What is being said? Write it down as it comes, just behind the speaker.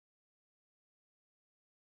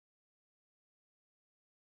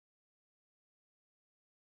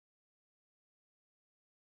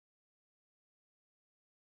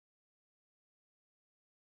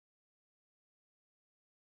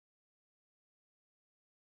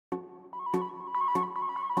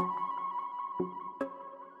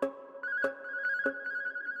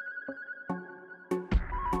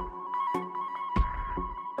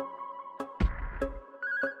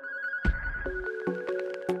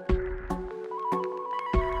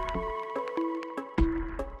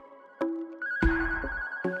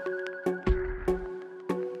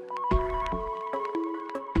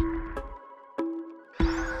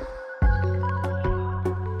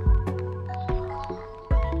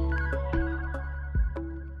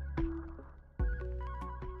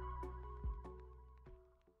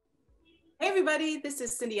everybody, this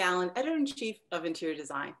is Cindy Allen, Editor-in-Chief of Interior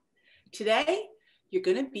Design. Today, you're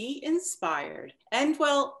going to be inspired and,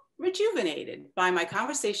 well, rejuvenated by my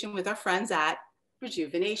conversation with our friends at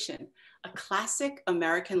Rejuvenation, a classic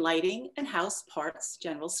American lighting and house parts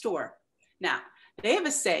general store. Now, they have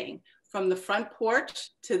a saying, from the front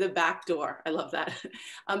porch to the back door. I love that.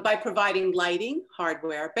 By providing lighting,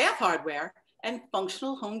 hardware, bath hardware, and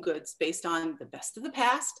functional home goods based on the best of the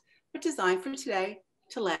past, but designed for today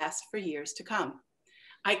to last for years to come.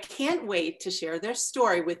 I can't wait to share their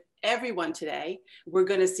story with everyone today. We're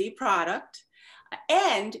going to see product,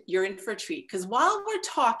 and you're in for a treat, because while we're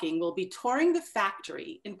talking, we'll be touring the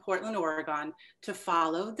factory in Portland, Oregon to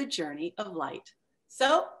follow the journey of light.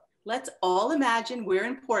 So let's all imagine we're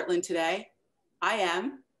in Portland today. I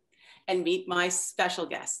am, and meet my special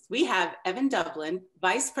guests. We have Evan Dublin,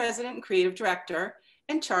 Vice President and Creative Director,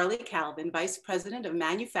 and Charlie Calvin, Vice President of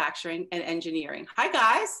Manufacturing and Engineering. Hi,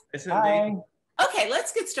 guys. Hi. Okay,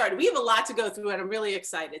 let's get started. We have a lot to go through, and I'm really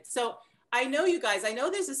excited. So I know you guys, I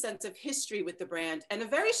know there's a sense of history with the brand and a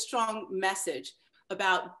very strong message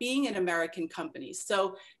about being an American company.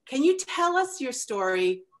 So can you tell us your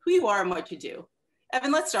story, who you are and what you do?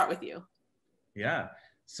 Evan, let's start with you. Yeah.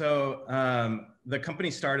 So the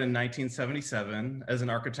company started in 1977 as an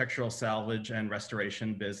architectural salvage and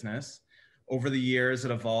restoration business. Over the years,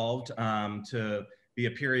 it evolved to be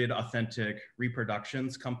a period authentic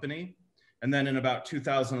reproductions company. And then in about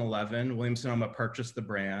 2011, William Sonoma purchased the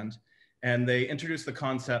brand, and they introduced the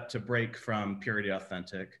concept to break from period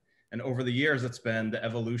authentic. And over the years, it's been the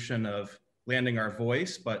evolution of landing our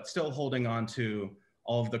voice, but still holding on to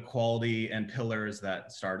all of the quality and pillars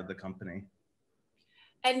that started the company.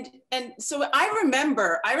 And so I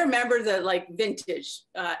remember the like vintage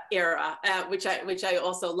era, which I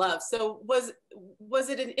also love. So was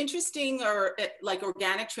it an interesting or like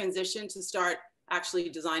organic transition to start actually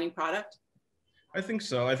designing product? I think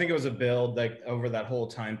so. I think it was a build like over that whole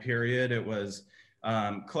time period. It was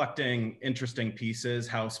collecting interesting pieces,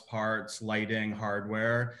 house parts, lighting,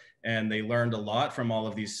 hardware, and they learned a lot from all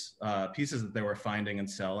of these pieces that they were finding and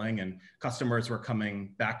selling, and customers were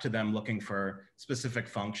coming back to them looking for specific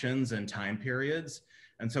functions and time periods.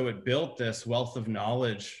 And so it built this wealth of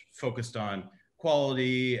knowledge focused on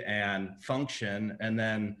quality and function. And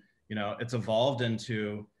then, you know, it's evolved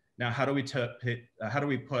into now how do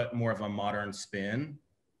we put more of a modern spin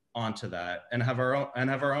onto that and have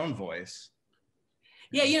our own voice?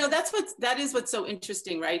 Yeah, you know, that is what's so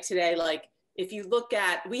interesting, right? Today, like if you look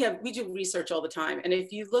at, we do research all the time. And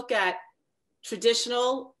if you look at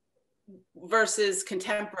traditional versus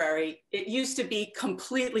contemporary, it used to be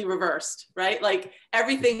completely reversed, right? Like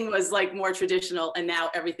everything was like more traditional and now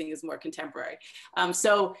everything is more contemporary.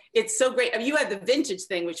 So it's so great. I mean, you had the vintage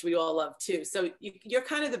thing, which we all love too. So you're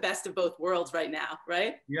kind of the best of both worlds right now,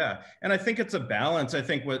 right? Yeah, and I think it's a balance. I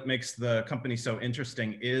think what makes the company so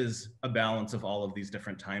interesting is a balance of all of these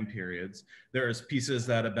different time periods. There's pieces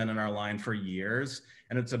that have been in our line for years,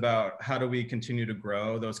 and it's about how do we continue to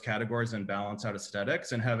grow those categories and balance out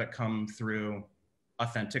aesthetics and have it come through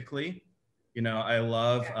authentically. You know, I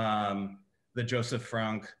love the Joseph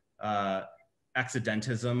Frank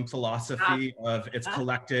accidentism philosophy of it's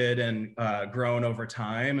collected and grown over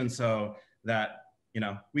time. And so that, you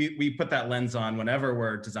know, we put that lens on whenever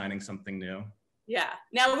we're designing something new. Yeah.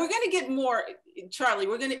 Now we're going to get more, Charlie,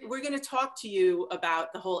 we're going to talk to you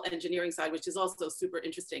about the whole engineering side, which is also super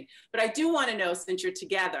interesting. But I do want to know, since you're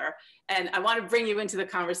together, and I want to bring you into the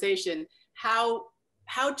conversation, how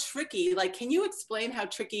tricky, like, can you explain how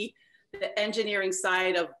tricky the engineering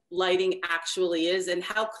side of lighting actually is and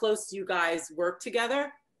how close you guys work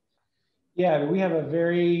together? Yeah, we have a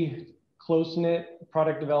very close-knit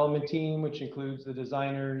product development team, which includes the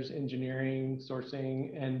designers, engineering,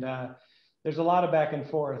 sourcing, and there's a lot of back and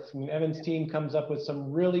forth. I mean, Evan's team comes up with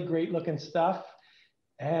some really great looking stuff,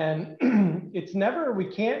 and it's never, we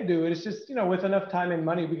can't do it. It's just, you know, with enough time and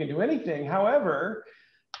money, we can do anything. However,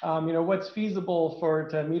 you know, what's feasible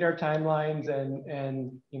to meet our timelines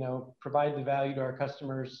and, you know, provide the value to our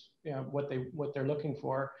customers, you know, what they're looking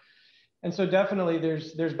for. And so definitely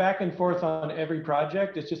there's back and forth on every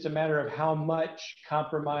project. It's just a matter of how much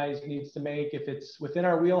compromise needs to make, if it's within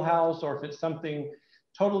our wheelhouse or if it's something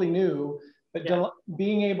totally new. But yeah,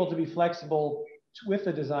 being able to be flexible with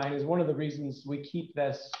the design is one of the reasons we keep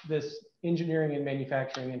this engineering and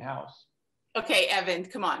manufacturing in-house. Okay, Evan,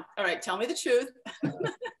 come on. All right, tell me the truth.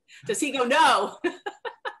 Does he go, no?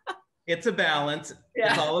 It's a balance. Yeah.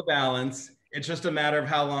 It's all a balance. It's just a matter of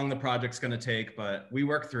how long the project's going to take, but we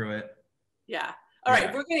work through it. Yeah. All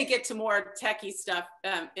right, we're going to get to more techie stuff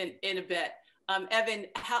in a bit. Evan,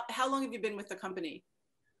 how long have you been with the company?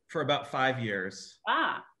 For about 5 years.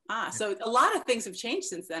 Ah, So a lot of things have changed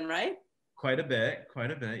since then, right? Quite a bit,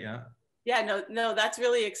 yeah. Yeah, no, that's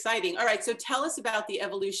really exciting. All right, so tell us about the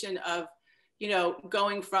evolution of,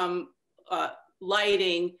 going from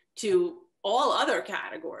lighting to all other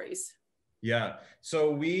categories. Yeah,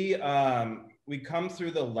 so we come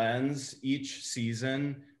through the lens each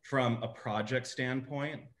season from a project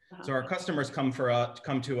standpoint. So our customers come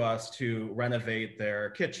to us to renovate their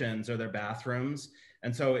kitchens or their bathrooms.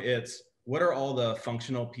 And so it's, what are all the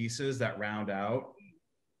functional pieces that round out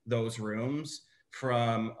those rooms,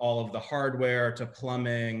 from all of the hardware to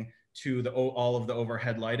plumbing to all of the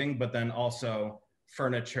overhead lighting, but then also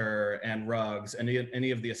furniture and rugs and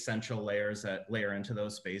any of the essential layers that layer into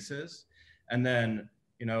those spaces. And then,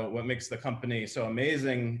 what makes the company so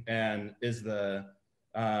amazing and is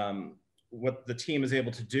what the team is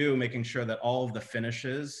able to do, making sure that all of the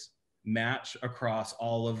finishes match across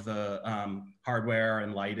all of the hardware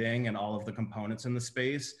and lighting and all of the components in the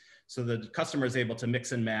space. So the customer is able to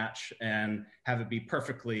mix and match and have it be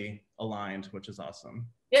perfectly aligned, which is awesome.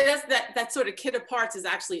 Yeah, that sort of kit of parts is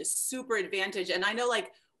actually a super advantage. And I know,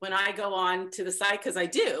 like, when I go on to the site, because I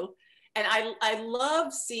do, and I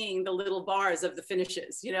love seeing the little bars of the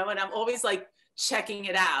finishes, and I'm always like checking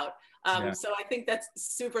it out. So I think that's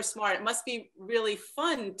super smart. It must be really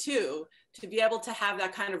fun too, to be able to have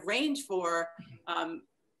that kind of range for,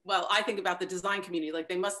 well, I think about the design community, like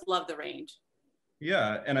they must love the range.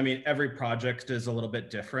 Yeah, and I mean, every project is a little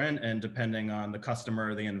bit different, and depending on the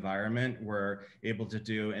customer or the environment, we're able to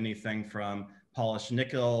do anything from polished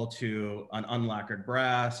nickel to an unlacquered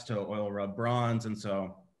brass to oil rub bronze. And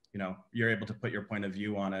so, you're able to put your point of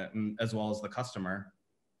view on it, and as well as the customer.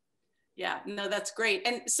 Yeah, no, that's great.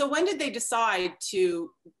 And so when did they decide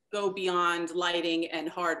to go beyond lighting and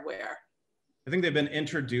hardware? I think they've been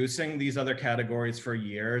introducing these other categories for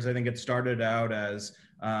years. I think it started out as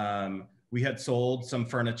we had sold some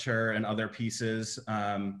furniture and other pieces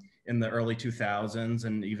in the early 2000s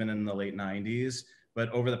and even in the late 90s. But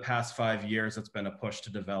over the past 5 years, it's been a push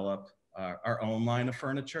to develop our own line of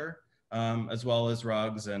furniture, as well as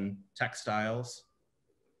rugs and textiles.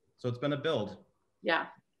 So it's been a build. Yeah.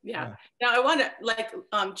 Now I want to, like,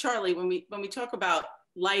 Charlie, when we talk about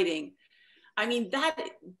lighting, I mean,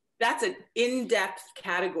 that's an in-depth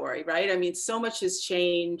category, right? I mean, so much has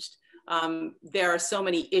changed. There are so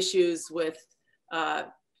many issues with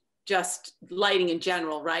just lighting in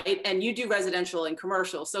general, right? And you do residential and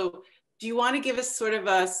commercial. So do you want to give us sort of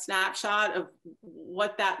a snapshot of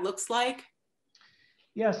what that looks like?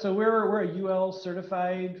 Yeah, so we're a UL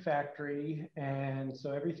certified factory, and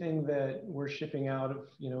so everything that we're shipping out of,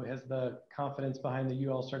 has the confidence behind the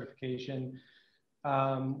UL certification.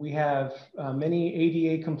 We have many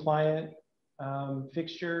ADA compliant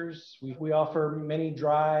fixtures. We offer many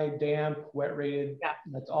dry, damp, wet rated. Yeah.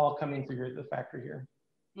 That's all coming through the factory here.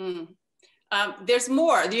 There's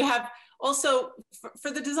more. Do you have also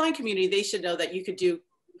for the design community? They should know that you could do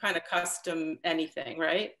kind of custom anything,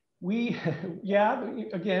 right? Yeah,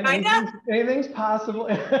 again, anything's possible.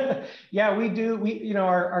 Yeah, we do.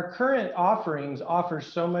 Our current offerings offer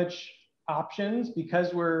so much options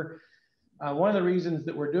because we're, one of the reasons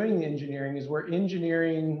that we're doing the engineering is we're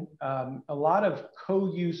engineering a lot of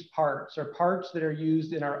co-use parts or parts that are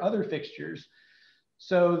used in our other fixtures,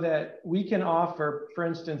 so that we can offer, for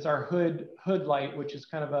instance, our hood light, which is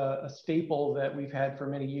kind of a staple that we've had for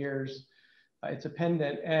many years. It's a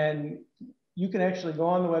pendant, and you can actually go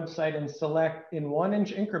on the website and select in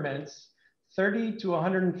 1-inch increments, 30 to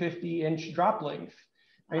 150 inch drop length.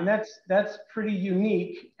 I mean, that's pretty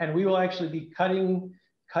unique, and we will actually be cutting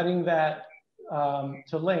that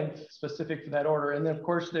to length specific to that order. And then of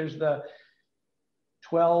course there's the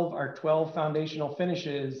 12 foundational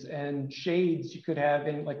finishes and shades you could have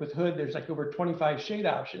in, like with hood, there's like over 25 shade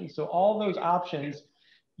options. So all those options,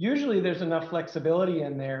 usually there's enough flexibility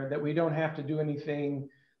in there that we don't have to do anything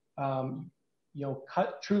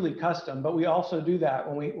truly custom. But we also do that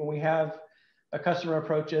when we have a customer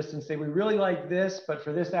approach us and say, we really like this, but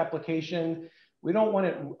for this application, we don't want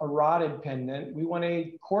a rotted pendant. We want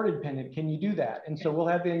a corded pendant. Can you do that? And so we'll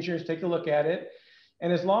have the engineers take a look at it.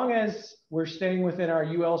 And as long as we're staying within our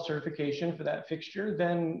UL certification for that fixture,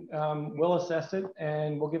 then we'll assess it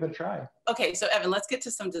and we'll give it a try. Okay, so Evan, let's get to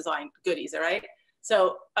some design goodies, all right?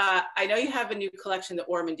 So I know you have a new collection, the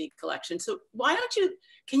Ormandy collection. So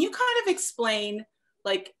can you kind of explain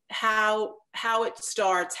like how it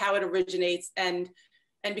starts, how it originates, and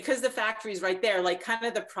because the factory is right there, like kind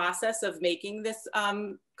of the process of making this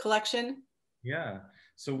collection? Yeah,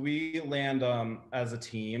 so we land as a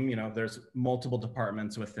team, there's multiple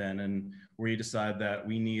departments within, and we decide that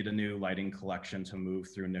we need a new lighting collection to move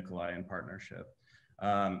through Nikolai in partnership.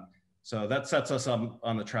 So that sets us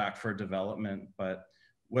on the track for development. But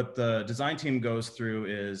what the design team goes through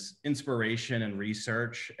is inspiration and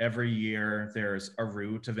research. Every year there's a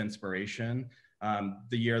route of inspiration.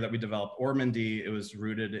 The year that we developed Ormandy, it was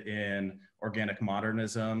rooted in organic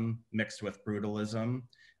modernism mixed with brutalism.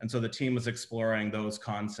 And so the team was exploring those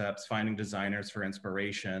concepts, finding designers for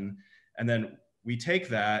inspiration. And then we take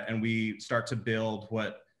that and we start to build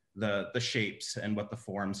what the shapes and what the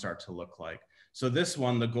forms start to look like. So this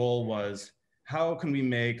one, the goal was, how can we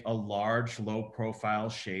make a large, low profile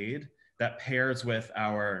shade that pairs with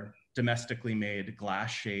our domestically made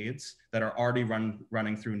glass shades that are already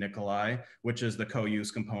running through Nikolai, which is the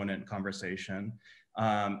co-use component conversation,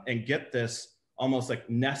 and get this almost like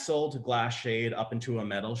nestled glass shade up into a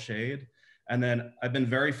metal shade. And then I've been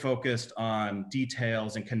very focused on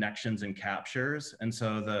details and connections and captures. And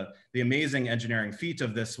so the amazing engineering feat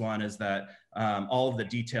of this one is that all of the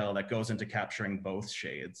detail that goes into capturing both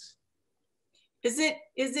shades. Is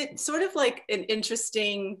it sort of like an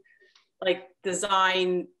interesting like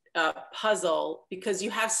design puzzle, because you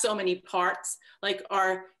have so many parts? Like,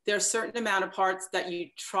 are there a certain amount of parts that you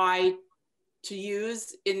try to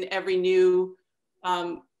use in every new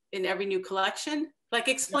collection? Like,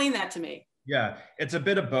 explain that to me. Yeah, it's a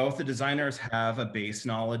bit of both. The designers have a base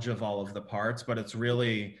knowledge of all of the parts, but it's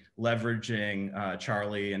really leveraging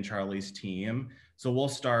Charlie and Charlie's team. So we'll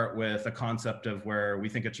start with a concept of where we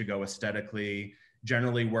think it should go aesthetically,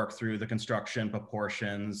 generally work through the construction,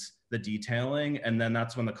 proportions, the detailing, and then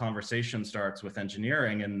that's when the conversation starts with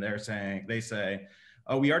engineering, and they say,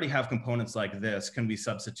 oh, we already have components like this, can we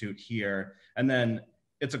substitute here? And then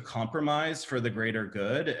it's a compromise for the greater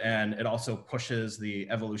good, and it also pushes the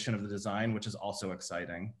evolution of the design, which is also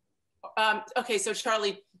exciting. Okay, so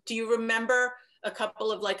Charlie, do you remember a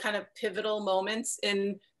couple of like kind of pivotal moments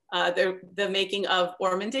in the making of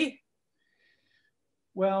Ormandy?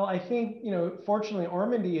 Well, I think, fortunately,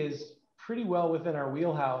 Ormandy is pretty well within our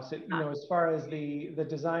wheelhouse, as far as the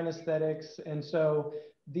design aesthetics. And so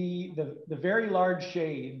the very large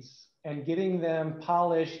shades and getting them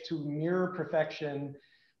polished to mirror perfection,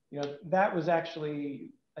 that was actually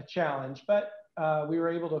a challenge, but we were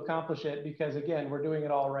able to accomplish it because, again, we're doing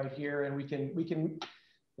it all right here, and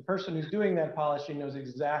the person who's doing that polishing knows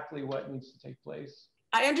exactly what needs to take place.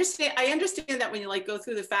 I understand that when you like go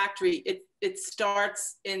through the factory, it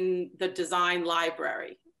starts in the design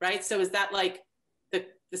library, right? So is that like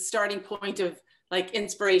the starting point of like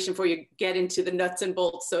inspiration before you get into the nuts and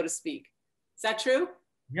bolts, so to speak? Is that true?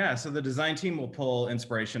 Yeah, so the design team will pull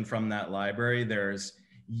inspiration from that library. There's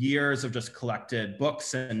years of just collected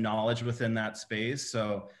books and knowledge within that space.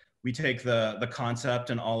 So we take the concept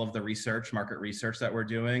and all of the research, market research that we're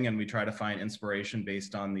doing, and we try to find inspiration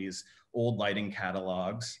based on these old lighting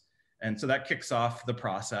catalogs. And so that kicks off the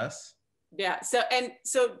process. Yeah,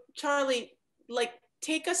 so Charlie, like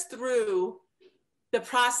take us through the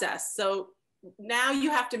process. So now you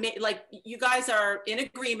have to make, like, you guys are in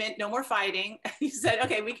agreement, no more fighting. You said,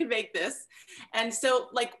 okay, we can make this. And so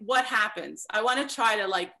like, what happens? I want to try to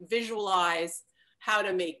like visualize how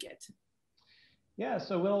to make it. Yeah,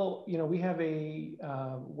 so we have a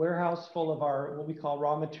warehouse full of our, what we call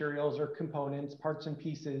raw materials or components, parts and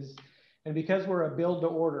pieces. And because we're a build to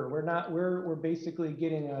order, we're basically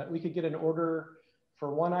we could get an order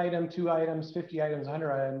for 1 item, 2 items, 50 items,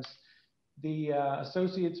 100 items. The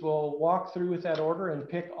associates will walk through with that order and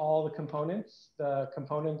pick all the components. The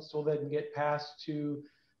components will then get passed to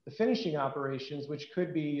the finishing operations, which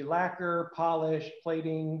could be lacquer, polish,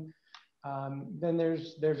 plating. Then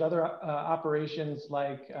there's other operations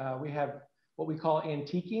like we have what we call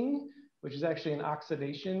antiquing, which is actually an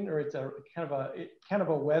oxidation, or it's a kind of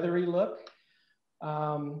a weathery look.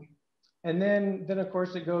 And then of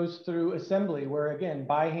course it goes through assembly, where again,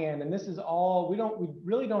 by hand, and this is all, we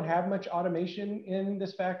really don't have much automation in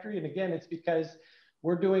this factory. And again, it's because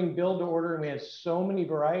we're doing build to order and we have so many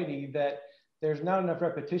variety that there's not enough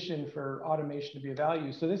repetition for automation to be of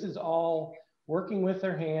value. So this is all working with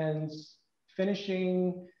their hands,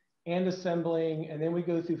 finishing and assembling. And then we'll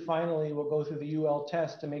go through the UL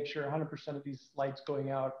test to make sure 100% of these lights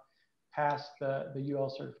going out pass the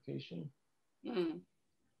UL certification. Mm.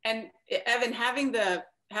 And Evan, having the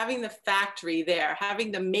factory there,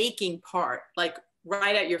 having the making part, like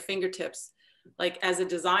right at your fingertips, like as a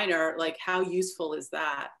designer, like how useful is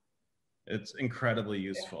that? It's incredibly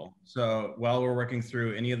useful. So while we're working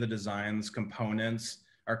through any of the designs, components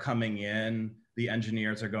are coming in, the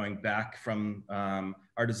engineers are going back from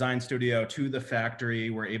our design studio to the factory.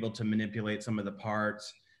 We're able to manipulate some of the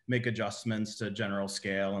parts, make adjustments to general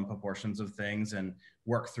scale and proportions of things, and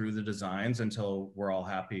work through the designs until we're all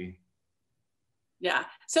happy. Yeah.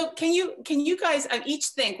 So can you guys each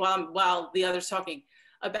think while the other's talking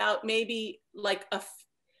about maybe like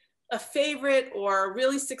a favorite or a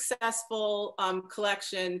really successful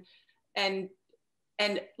collection, and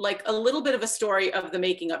like a little bit of a story of the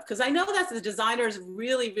making of, because I know that the designers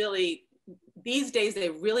really these days they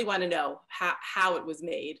really want to know how it was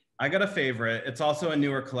made. I got a favorite. It's also a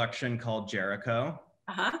newer collection called Jericho.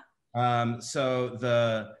 So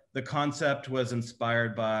the concept was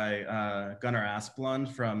inspired by Gunnar Asplund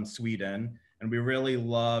from Sweden, and we really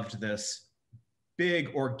loved this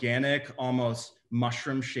big organic, almost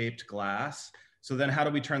mushroom-shaped glass. So then how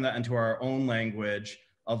do we turn that into our own language,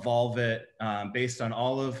 evolve it based on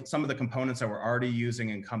some of the components that we're already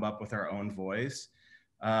using, and come up with our own voice?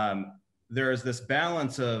 There is this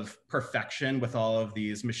balance of perfection with all of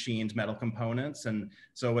these machined metal components. And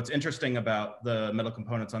so what's interesting about the metal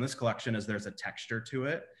components on this collection is there's a texture to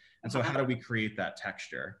it. And so how do we create that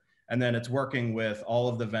texture? And then it's working with all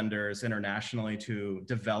of the vendors internationally to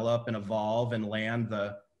develop and evolve and land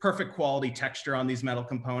the perfect quality texture on these metal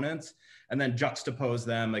components, and then juxtapose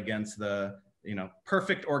them against the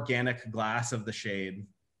perfect organic glass of the shade.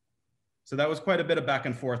 So that was quite a bit of back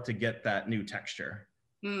and forth to get that new texture.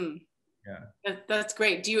 Yeah, that's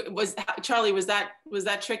great. Charlie, was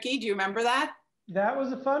that tricky? Do you remember that? That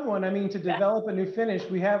was a fun one. I mean, to develop a new finish,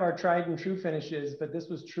 we have our tried and true finishes, but this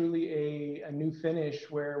was truly a new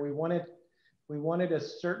finish where we wanted a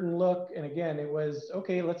certain look. And again, it was,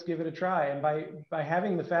 okay, let's give it a try. And by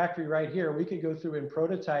having the factory right here, we could go through and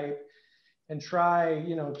prototype and try,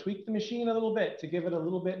 tweak the machine a little bit to give it a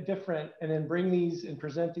little bit different, and then bring these and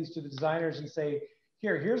present these to the designers and say,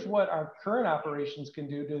 here's what our current operations can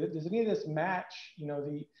do. Does any of this match,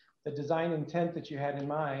 the design intent that you had in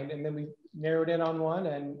mind? And then we narrowed in on one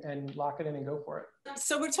and lock it in and go for it.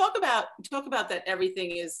 So we talk about that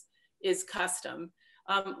everything is custom.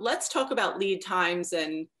 Let's talk about lead times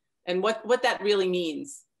and what that really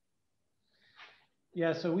means.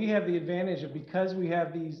 Yeah, so we have the advantage of, because we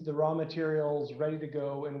have the raw materials ready to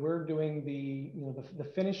go, and we're doing the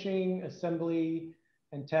finishing, assembly,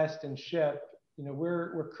 and test and ship.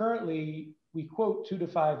 We're currently, we quote 2 to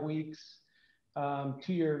 5 weeks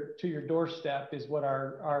to your doorstep is what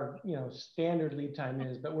our standard lead time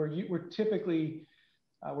is. But we're typically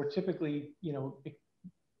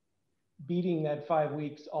beating that 5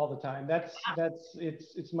 weeks all the time.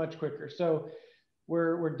 It's much quicker. So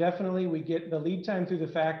we're definitely, we get the lead time through the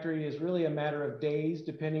factory is really a matter of days,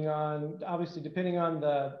 depending on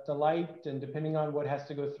the light and depending on what has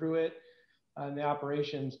to go through it and the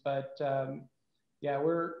operations. But yeah,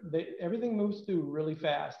 everything moves through really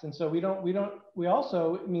fast. And so we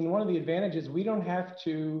also, I mean, one of the advantages, we don't have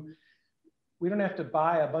to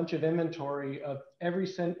buy a bunch of inventory of every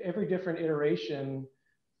different iteration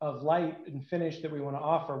of light and finish that we want to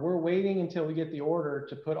offer. We're waiting until we get the order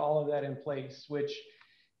to put all of that in place, which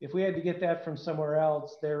if we had to get that from somewhere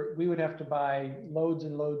else, we would have to buy loads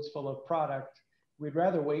and loads full of product. We'd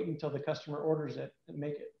rather wait until the customer orders it and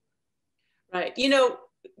make it. Right.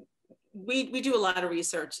 We do a lot of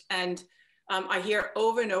research, and I hear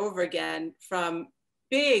over and over again from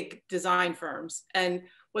big design firms, and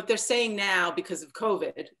what they're saying now because of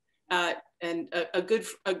COVID, and a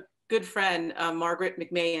good friend, Margaret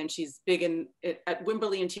McMahon, she's big at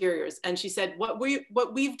Wimberley Interiors, and she said, what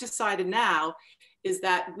we've decided now is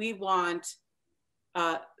that we want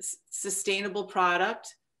sustainable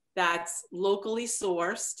product that's locally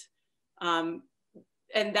sourced,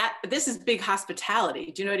 and that this is big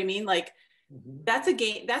hospitality. Do you know what I mean? Like, that's a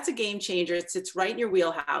game changer. It's right in your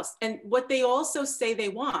wheelhouse. And what they also say they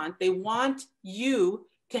want you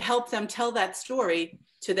to help them tell that story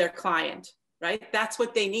to their client, right? That's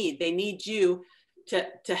what they need. They need you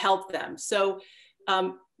to help them. So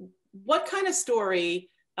what kind of story,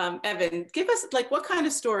 Evan, give us, like, what kind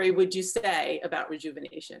of story would you say about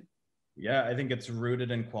Rejuvenation? Yeah, I think it's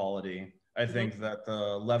rooted in quality. I think that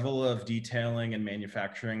the level of detailing and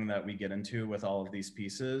manufacturing that we get into with all of these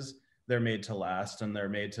pieces, they're made to last, and they're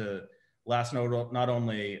made to last not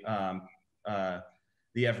only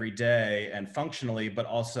the everyday and functionally, but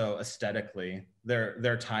also aesthetically.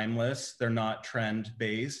 They're timeless, they're not trend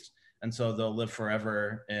based, and so they'll live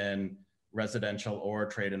forever in residential or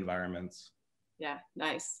trade environments. Yeah,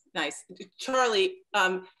 nice. Charlie,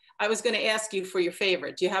 I was going to ask you for your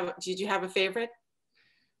favorite. Did you have a favorite?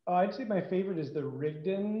 I'd say my favorite is the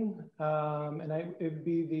Rigdon, and it would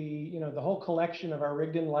be the whole collection of our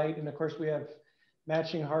Rigdon light, and of course we have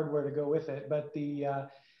matching hardware to go with it. But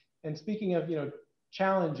and speaking of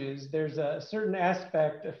challenges, there's a certain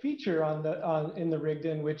aspect, a feature in the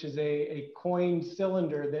Rigdon, which is a coined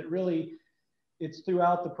cylinder that really it's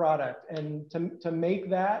throughout the product. And to make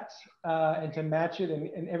that and to match it,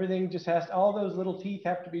 and everything just has to, all those little teeth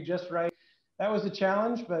have to be just right. That was a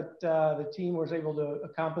challenge, but the team was able to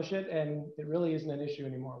accomplish it, and it really isn't an issue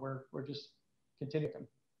anymore. We're just continuing.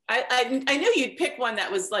 I knew you'd pick one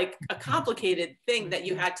that was like a complicated thing that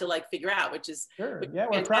you had to like figure out, which is sure. Yeah,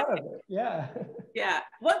 we're proud of it. Yeah. Yeah.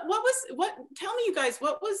 Tell me, you guys,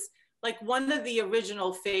 what was like one of the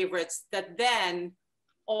original favorites that then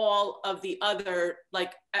all of the other,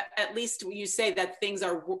 like at least you say that things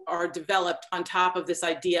are developed on top of this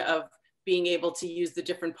idea of being able to use the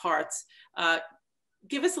different parts.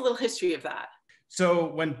 Give us a little history of that. So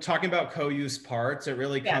when talking about co-use parts, it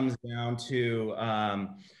really comes down to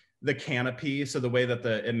the canopy. So the way that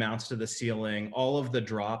it mounts to the ceiling, all of the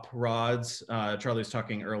drop rods, Charlie was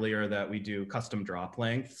talking earlier that we do custom drop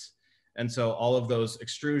lengths. And so all of those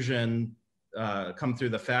extrusion come through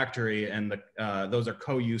the factory, and those are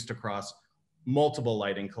co-used across multiple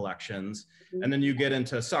lighting collections. Mm-hmm. And then you get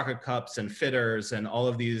into socket cups and fitters and all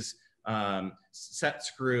of these set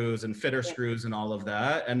screws and fitter screws and all of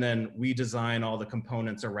that. And then we design all the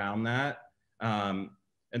components around that.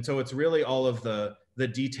 And so it's really all of the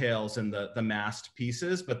details and the massed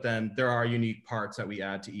pieces, but then there are unique parts that we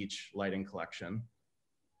add to each lighting collection.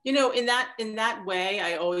 You know, in that way,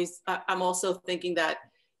 I'm also thinking that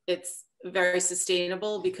it's very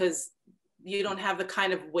sustainable because you don't have the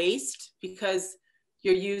kind of waste because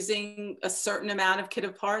you're using a certain amount of kit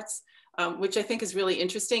of parts, which I think is really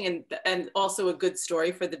interesting and also a good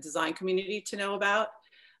story for the design community to know about.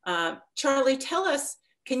 Charlie, tell us,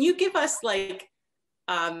 can you give us like,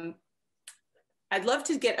 I'd love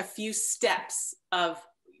to get a few steps of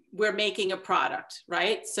we're making a product,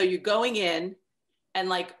 right? So you're going in and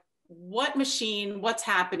like, what machine, what's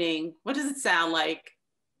happening? What does it sound like?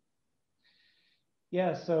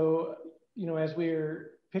 Yeah, so, you know, as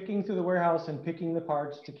we're picking through the warehouse and picking the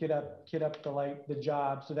parts to kit up the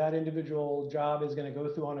job. So that individual job is going to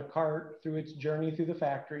go through on a cart through its journey through the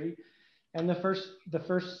factory. And the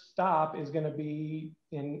first stop is going to be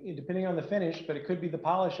depending on the finish, but it could be the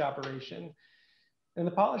polish operation. And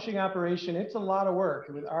the polishing operation, it's a lot of work.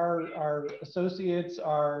 Our associates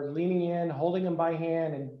are leaning in, holding them by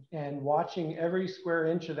hand and watching every square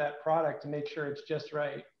inch of that product to make sure it's just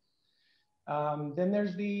right. Then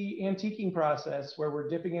there's the antiquing process where we're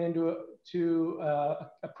dipping it into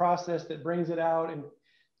a process that brings it out and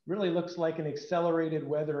really looks like an accelerated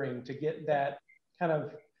weathering to get that kind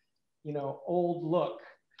of, you know, old look.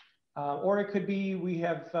 Or it could be,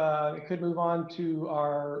 it could move on to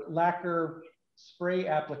our lacquer spray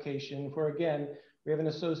application where, again, we have an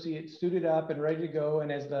associate suited up and ready to go. And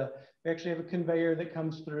we actually have a conveyor that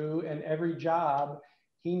comes through, and every job,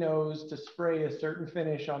 he knows to spray a certain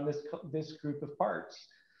finish on this group of parts.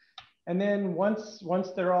 And then once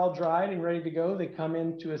they're all dried and ready to go, they come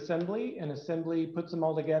into assembly, and assembly puts them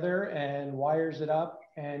all together and wires it up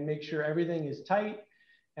and make sure everything is tight.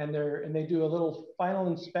 And they do a little final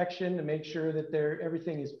inspection to make sure that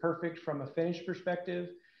everything is perfect from a finish perspective.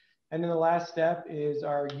 And then the last step is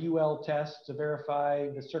our UL test to verify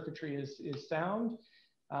the circuitry is sound.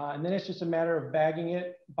 And then it's just a matter of bagging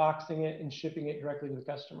it, boxing it, and shipping it directly to the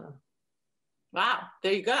customer. Wow,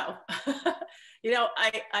 there you go. You know,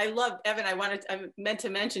 I love, Evan, I meant to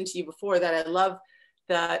mention to you before that I love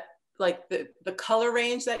that, like the color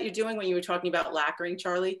range that you're doing when you were talking about lacquering,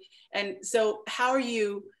 Charlie. And so do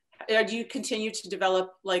you continue to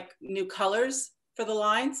develop like new colors for the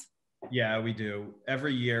lines? Yeah, we do.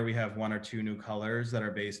 Every year we have 1 or 2 new colors that are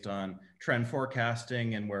based on trend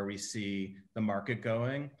forecasting and where we see the market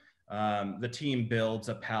going. The team builds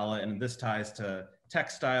a palette, and this ties to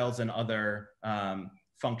textiles and other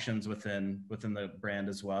functions within the brand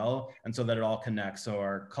as well. And so that it all connects, so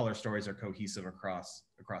our color stories are cohesive across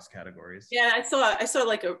categories. Yeah, I saw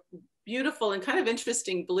like a beautiful and kind of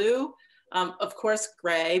interesting blue, of course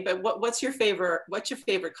gray, but what's your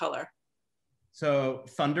favorite color? So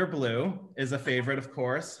Thunder Blue is a favorite, of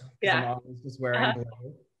course. Yeah. I'm always just wearing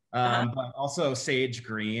blue. But also Sage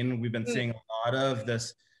Green. We've been seeing a lot of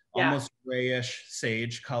this almost grayish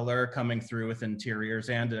sage color coming through with interiors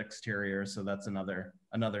and exteriors. So that's another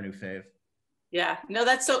new fave. Yeah, no,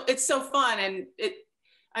 it's so fun. And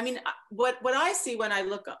I mean, what I see when I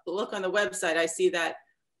look on the website, I see that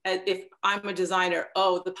if I'm a designer,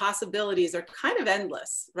 the possibilities are kind of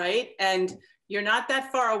endless, right? And you're not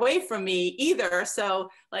that far away from me either. So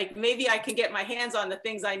like maybe I can get my hands on the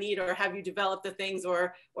things I need, or have you develop the things,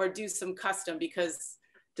 or do some custom, because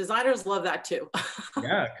designers love that too.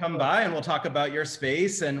 Yeah, come by and we'll talk about your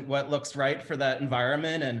space and what looks right for that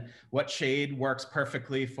environment and what shade works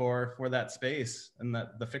perfectly for that space and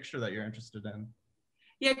the fixture that you're interested in.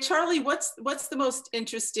 Yeah, Charlie, what's the most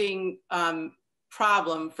interesting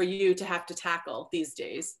problem for you to have to tackle these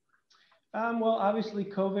days? Well, obviously,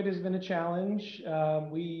 COVID has been a challenge.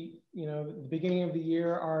 We, at the beginning of the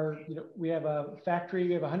year, we have a factory.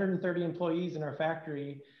 We have 130 employees in our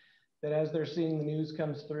factory that, as they're seeing the news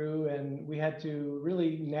comes through, and we had to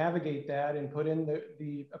really navigate that and put in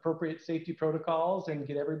the appropriate safety protocols and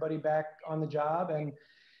get everybody back on the job. And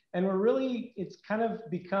it's kind of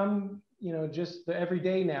become, just the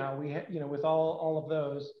everyday now. With all of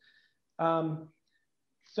those.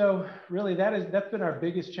 So really, that's been our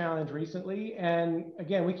biggest challenge recently. And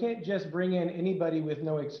again, we can't just bring in anybody with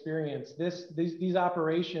no experience. These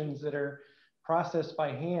operations that are processed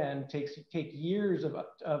by hand take years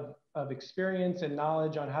of experience and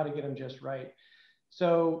knowledge on how to get them just right.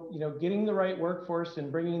 So, getting the right workforce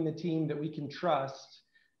and bringing the team that we can trust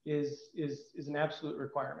is an absolute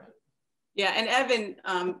requirement. Yeah, and Evan,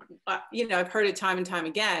 I've heard it time and time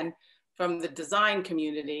again from the design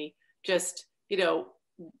community, just,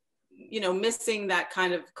 missing that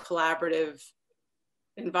kind of collaborative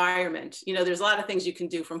environment. There's a lot of things you can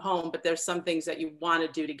do from home, but there's some things that you want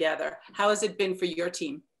to do together. How has it been for your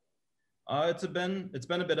team? It's been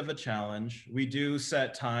a bit of a challenge. We do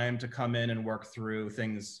set time to come in and work through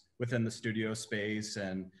things within the studio space,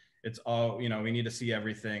 and it's all, we need to see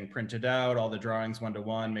everything printed out, all the drawings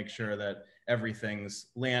one-to-one, make sure that everything's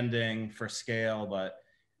landing for scale. But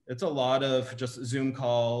it's a lot of just Zoom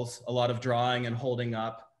calls, a lot of drawing and holding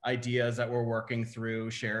up ideas that we're working through,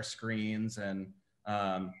 share screens, and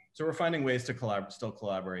so we're finding ways to still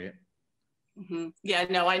collaborate. Mm-hmm. Yeah,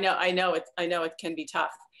 no, I know it can be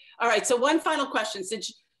tough. All right, so one final question,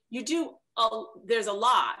 since you do, there's a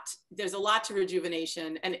lot to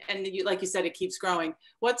Rejuvenation, and like you said, it keeps growing.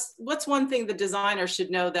 What's one thing the designer should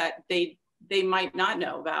know that they might not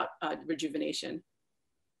know about Rejuvenation?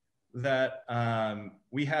 That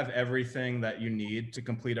we have everything that you need to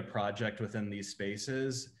complete a project within these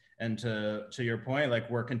spaces. And to your point, like,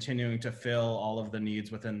 we're continuing to fill all of the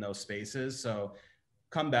needs within those spaces. So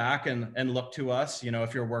come back and look to us.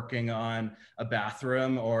 If you're working on a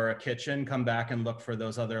bathroom or a kitchen, come back and look for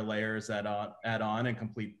those other layers that add on and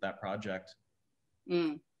complete that project.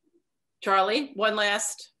 Charlie, one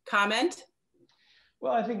last comment?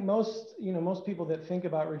 Well, I think most people that think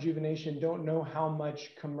about Rejuvenation don't know how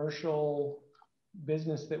much commercial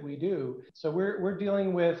business that we do. So we're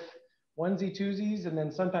dealing with onesie twosies, and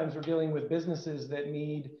then sometimes we're dealing with businesses that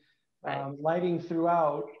need lighting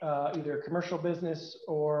throughout, either a commercial business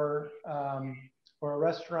or a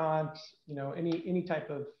restaurant, any type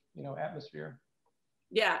of atmosphere.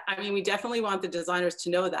 Yeah, I mean, we definitely want the designers to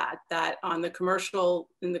know that in the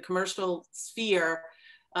commercial sphere,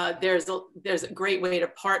 there's a great way to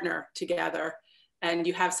partner together, and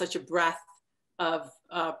you have such a breadth of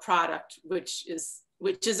product, which is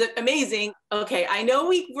amazing. Okay, I know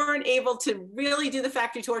we weren't able to really do the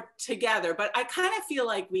factory tour together, but I kind of feel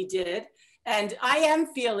like we did, and I am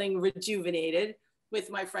feeling rejuvenated with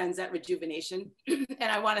my friends at Rejuvenation,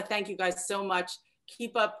 and I want to thank you guys so much.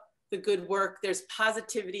 Keep up the good work. There's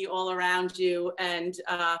positivity all around you, and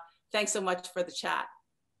thanks so much for the chat.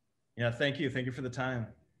 Yeah, thank you. Thank you for the time.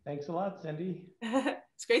 Thanks a lot, Cindy.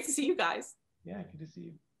 It's great to see you guys. Yeah, good to see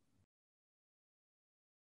you.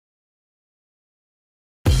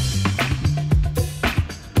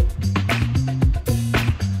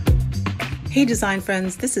 Hey design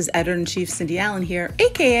friends, this is Editor-in-Chief Cindy Allen here,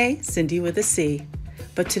 aka Cindy with a C.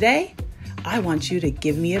 But today, I want you to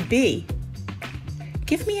give me a B.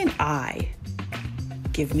 Give me an I.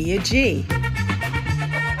 Give me a G.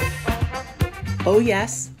 Oh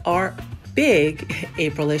yes, our big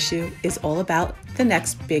April issue is all about the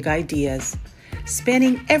next big ideas,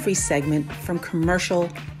 spanning every segment from commercial,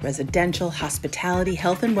 residential, hospitality,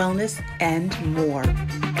 health and wellness, and more.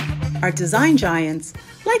 Our design giants,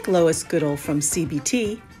 like Lois Goodall from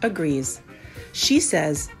CBT, agrees. She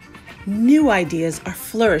says, new ideas are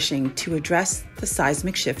flourishing to address the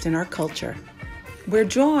seismic shift in our culture. We're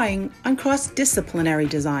drawing on cross-disciplinary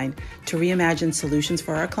design to reimagine solutions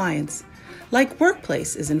for our clients. Like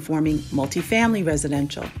workplace is informing multifamily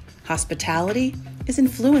residential, hospitality is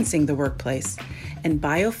influencing the workplace, and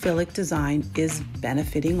biophilic design is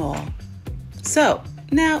benefiting all. So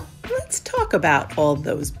now let's talk about all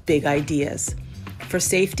those big ideas. For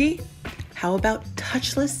safety, how about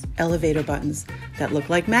touchless elevator buttons that look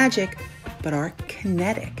like magic but are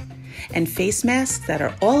kinetic, and face masks that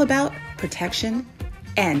are all about protection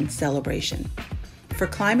and celebration? For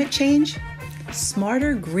climate change,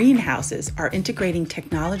 smarter greenhouses are integrating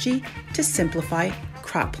technology to simplify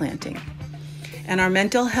crop planting. And our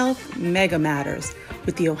mental health mega matters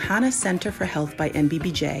with the Ohana Center for Health by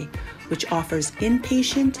MBBJ, which offers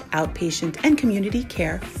inpatient, outpatient, and community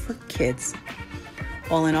care for kids.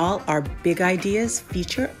 All in all, our big ideas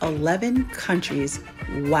feature 11 countries.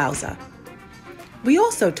 Wowza. We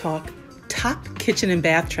also talk top kitchen and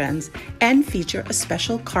bath trends and feature a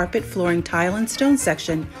special carpet, flooring, tile, and stone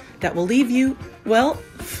section that will leave you, well,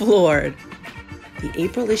 floored. The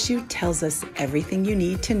April issue tells us everything you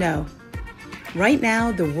need to know. Right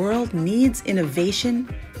now, the world needs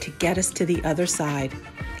innovation to get us to the other side.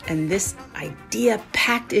 And this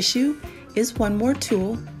idea-packed issue is one more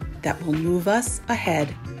tool that will move us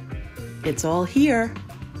ahead. It's all here,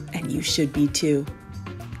 and you should be too.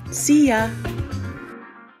 See ya!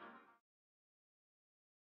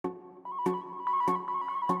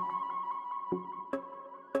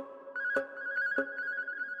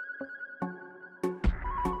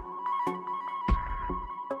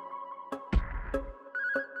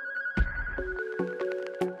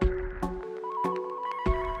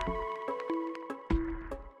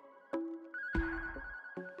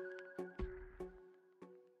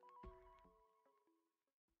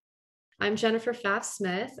 I'm Jennifer Pfaff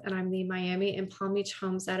Smith, and I'm the Miami and Palm Beach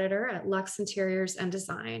Homes editor at Luxe Interiors and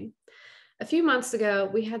Design. A few months ago,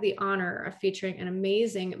 we had the honor of featuring an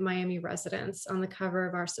amazing Miami residence on the cover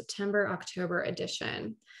of our September-October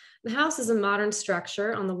edition. The house is a modern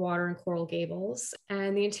structure on the water and coral gables,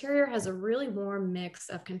 and the interior has a really warm mix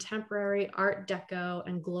of contemporary Art Deco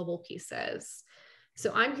and global pieces.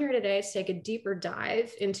 So I'm here today to take a deeper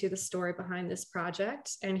dive into the story behind this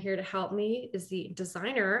project, and here to help me is the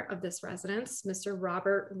designer of this residence, Mr.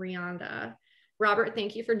 Robert Rionda. Robert,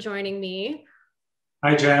 thank you for joining me.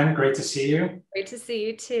 Hi, Jen. Great to see you. Great to see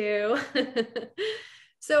you too.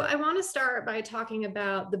 So I want to start by talking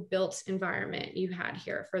about the built environment you had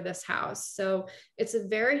here for this house. So it's a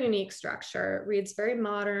very unique structure. It reads very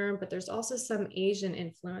modern, but there's also some Asian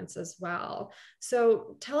influence as well.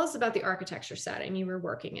 So tell us about the architecture setting you were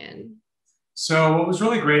working in. So what was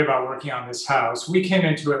really great about working on this house, we came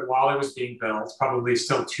into it while it was being built, probably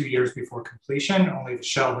still 2 years before completion, only the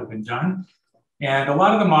shell had been done. And a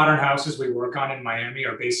lot of the modern houses we work on in Miami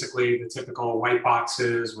are basically the typical white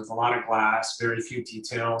boxes with a lot of glass, very few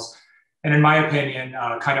details. And in my opinion,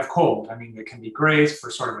 kind of cold. I mean, they can be great for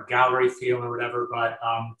sort of a gallery feel or whatever, but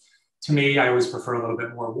to me, I always prefer a little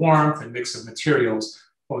bit more warmth and mix of materials.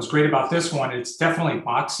 What was great about this one, it's definitely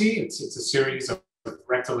boxy. It's a series of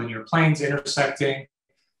rectilinear planes intersecting,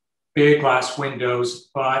 big glass windows,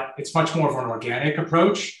 but it's much more of an organic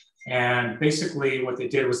approach. And basically what they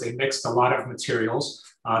did was they mixed a lot of materials.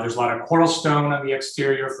 There's a lot of coral stone on the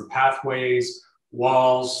exterior for pathways,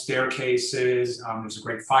 walls, staircases. There's a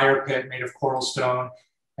great fire pit made of coral stone.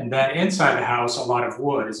 And then inside the house, a lot of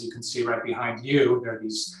wood. As you can see right behind you, there are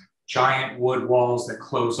these giant wood walls that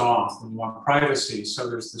close off when you want privacy. So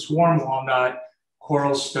there's this warm walnut,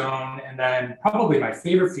 coral stone, and then probably my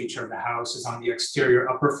favorite feature of the house is on the exterior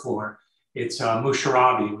upper floor. It's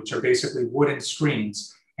musharabi, which are basically wooden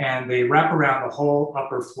screens. And they wrap around the whole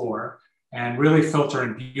upper floor and really filter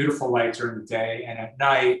in beautiful light during the day. And at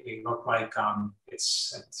night, they look like, I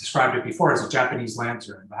described it before as a Japanese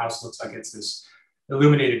lantern. The house looks like it's this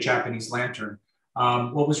illuminated Japanese lantern.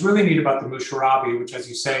 What was really neat about the musharabi, which as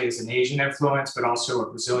you say is an Asian influence, but also a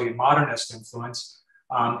Brazilian modernist influence,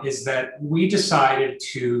 is that we decided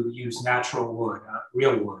to use natural wood,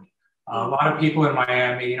 real wood. A lot of people in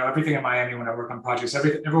Miami, everything in Miami when I work on projects,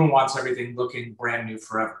 everyone wants everything looking brand new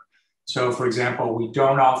forever. So for example, we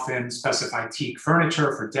don't often specify teak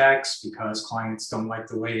furniture for decks because clients don't like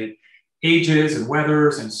the way it ages and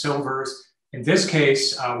weathers and silvers. In this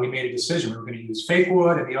case, we made a decision. We were going to use fake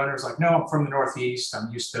wood, and the owner's like, no, I'm from the Northeast.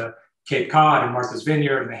 I'm used to Cape Cod and Martha's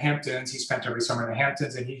Vineyard and the Hamptons. He spent every summer in the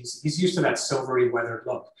Hamptons, and he's used to that silvery weathered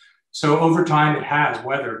look. So over time, it has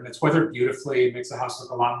weathered, and it's weathered beautifully. It makes the house look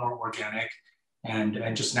a lot more organic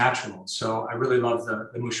and just natural. So I really love the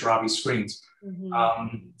musharabi screens.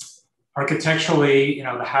 Mm-hmm. Architecturally,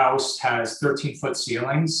 the house has 13-foot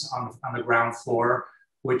ceilings on the ground floor,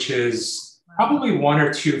 which is probably 1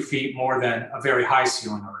 or 2 feet more than a very high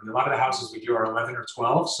ceiling already. A lot of the houses we do are 11 or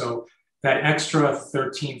 12. So that extra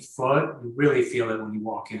 13 foot, you really feel it when you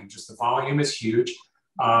walk in. Just the volume is huge.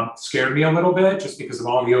 Scared me a little bit just because of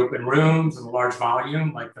all the open rooms and the large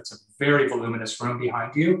volume. Like that's a very voluminous room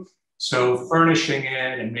behind you. So furnishing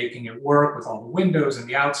it and making it work with all the windows and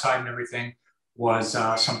the outside and everything was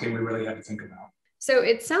something we really had to think about. So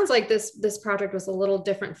it sounds like this project was a little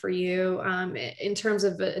different for you in terms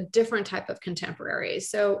of a different type of contemporary.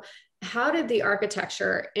 So how did the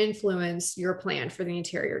architecture influence your plan for the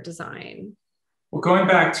interior design? Well, going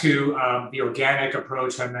back to the organic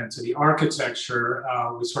approach I meant to the architecture,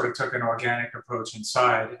 we sort of took an organic approach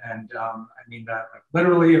inside. And I mean that like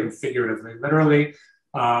literally and figuratively. Literally,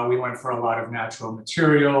 we went for a lot of natural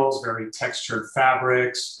materials, very textured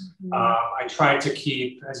fabrics. I tried to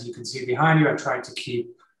keep, as you can see behind you, I tried to keep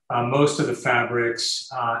most of the fabrics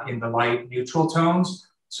in the light neutral tones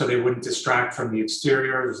so they wouldn't distract from the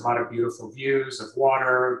exterior. There's a lot of beautiful views of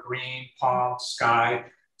water, green, palm, sky.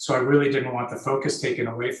 So I really didn't want the focus taken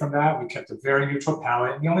away from that. We kept a very neutral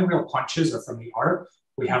palette. And the only real punches are from the art.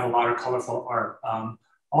 We have a lot of colorful art.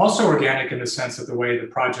 Also organic in the sense of the way the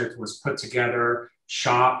project was put together,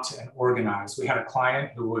 shopped, and organized. We had a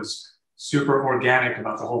client who was super organic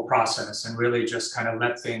about the whole process and really just kind of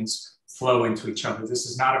let things flow into each other. This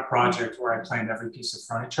is not a project where I planned every piece of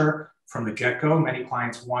furniture from the get-go. Many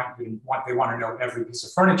clients want to know every piece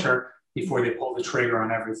of furniture before they pull the trigger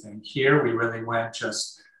on everything. Here, we really went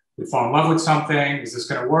just, we fall in love with something. Is this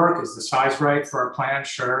going to work? Is the size right for our plan?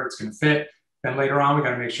 Sure, it's going to fit. Then later on, we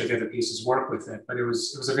got to make sure the other pieces work with it. But it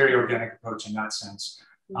was a very organic approach in that sense.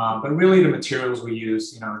 But really, the materials we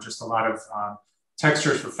used, just a lot of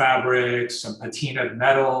textures for fabrics, some patinaed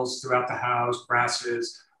metals throughout the house,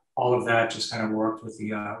 brasses, all of that just kind of worked with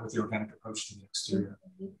the organic approach to the exterior.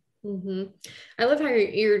 I love how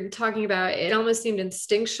you're talking about it. Almost seemed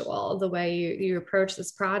instinctual the way you approach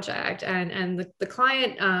this project, and the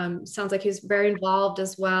client sounds like he's very involved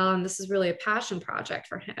as well, and this is really a passion project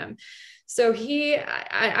for him. So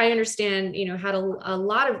I understand,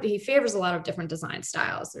 had he favors a lot of different design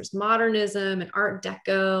styles. There's modernism and Art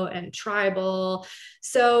Deco and tribal.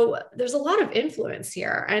 So there's a lot of influence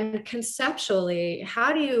here. And conceptually,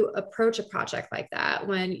 how do you approach a project like that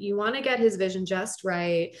when you want to get his vision just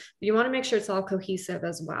right, but you want to make sure it's all cohesive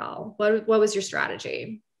as well? What was your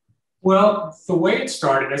strategy? Well, the way it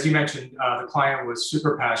started, as you mentioned, the client was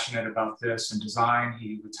super passionate about this and design.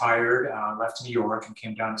 He retired, left New York and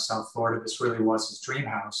came down to South Florida. This really was his dream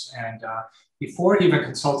house. And before he even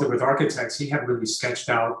consulted with architects, he had really sketched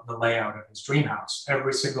out the layout of his dream house.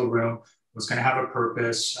 Every single room was going to have a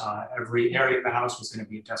purpose. Every area of the house was going to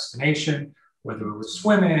be a destination, whether it was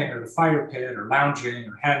swimming or the fire pit or lounging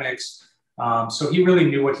or hammocks. So he really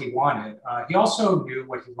knew what he wanted. He also knew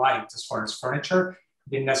what he liked as far as furniture.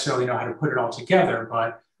 Didn't necessarily know how to put it all together,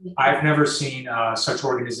 but I've never seen such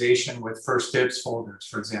organization with first dibs folders,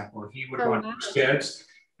 for example. He would go on first dibs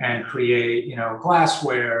and create,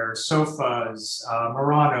 glassware, sofas,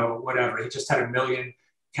 Murano, whatever. He just had a million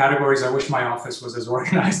categories. I wish my office was as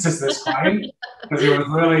organized as this client, because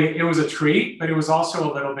it was a treat, but it was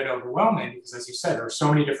also a little bit overwhelming because, as you said, there are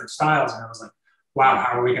so many different styles. And I was like, wow,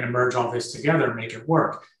 how are we going to merge all this together and make it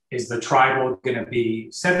work? Is the tribal going to be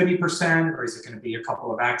 70%, or is it going to be a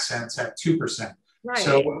couple of accents at 2%? Right.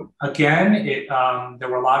 So again, there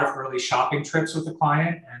were a lot of early shopping trips with the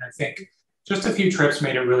client. And I think just a few trips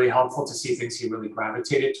made it really helpful to see things he really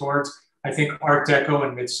gravitated towards. I think Art Deco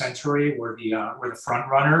and mid-century were the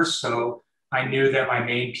front runners. So I knew that my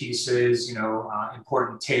main pieces,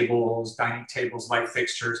 important tables, dining tables, light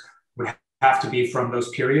fixtures would have to be from those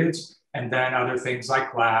periods. And then other things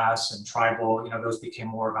like glass and tribal, those became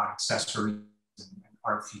more about accessories and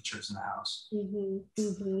art features in the house.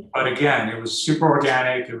 But again, it was super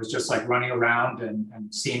organic. It was just like running around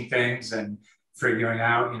and seeing things and figuring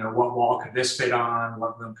out, what wall could this fit on,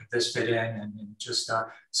 what room could this fit in, and just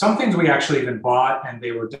some things we actually even bought and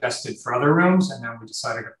they were destined for other rooms, and then we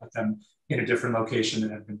decided to put them in a different location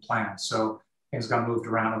that had been planned. So things got moved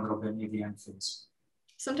around a little bit near the end phase.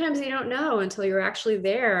 Sometimes you don't know until you're actually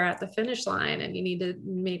there at the finish line and you need to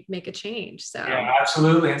make a change. So yeah,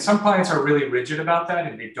 absolutely. And some clients are really rigid about that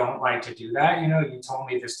and they don't like to do that. You told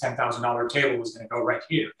me this $10,000 table was going to go right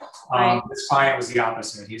here. Right. This client was the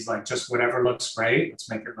opposite. He's like, just whatever looks great. Let's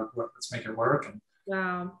make it work. And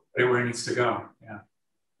wow, put it where it needs to go. Yeah.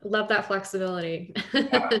 Love that flexibility.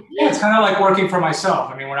 Yeah, it's kind of like working for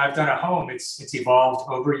myself. I mean, when I've done a home, it's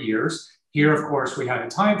evolved over years. Here, of course, we had a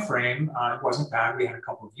time frame. It wasn't bad. We had a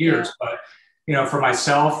couple of years, but for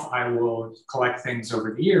myself, I will collect things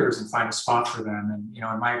over the years and find a spot for them. And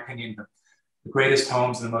in my opinion, the greatest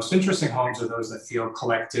homes and the most interesting homes are those that feel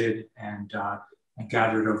collected and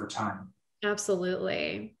gathered over time.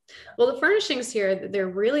 Absolutely. Well, the furnishings here, they're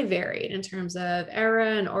really varied in terms of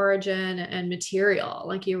era and origin and material,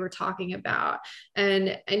 like you were talking about.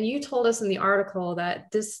 And you told us in the article that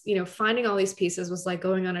this, finding all these pieces was like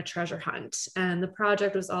going on a treasure hunt, and the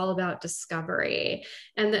project was all about discovery.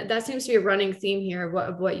 And that seems to be a running theme here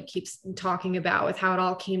of what you keep talking about with how it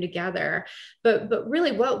all came together. But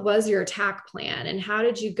really, what was your attack plan and how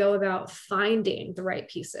did you go about finding the right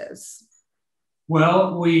pieces?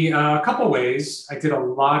 Well, a couple ways. I did a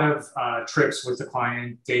lot of trips with the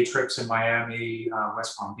client, day trips in Miami,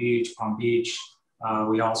 West Palm Beach, Palm Beach.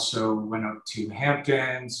 We also went up to the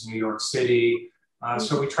Hamptons, New York City.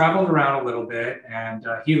 So we traveled around a little bit, and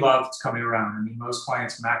he loved coming around. I mean, most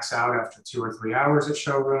clients max out after 2 or 3 hours at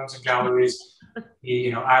showrooms and galleries.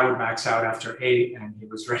 I would max out after 8, and he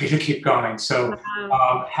was ready to keep going. So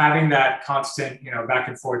having that constant, back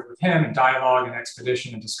and forth with him and dialogue and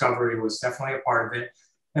expedition and discovery was definitely a part of it.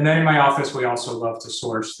 And then in my office, we also love to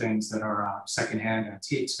source things that are secondhand,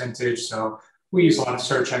 antiques, vintage. So we use a lot of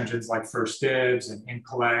search engines like First Dibs and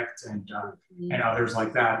InCollect and others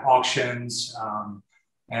like that, auctions,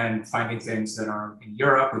 and finding things that are in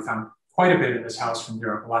Europe. We found quite a bit of this house from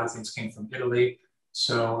Europe. A lot of things came from Italy.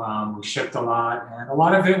 So we shipped a lot, and a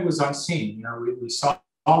lot of it was unseen. We saw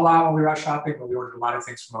a lot when we were out shopping, but we ordered a lot of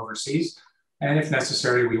things from overseas. And if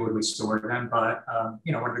necessary, we would restore them. But,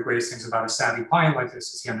 one of the greatest things about a savvy client like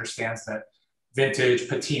this is he understands that vintage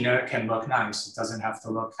patina can look nice. It doesn't have to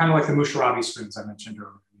look kind of like the Musharabi screens I mentioned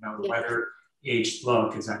earlier. The weather aged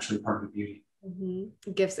look is actually part of the beauty.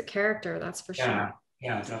 It gives it character, that's for sure.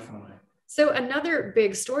 Yeah, definitely. So another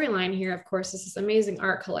big storyline here, of course, is this amazing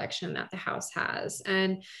art collection that the house has.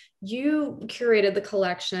 And you curated the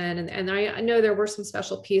collection. And I know there were some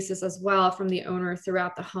special pieces as well from the owner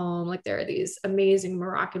throughout the home. Like there are these amazing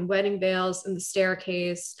Moroccan wedding veils in the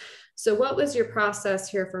staircase. So what was your process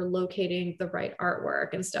here for locating the right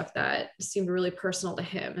artwork and stuff that seemed really personal to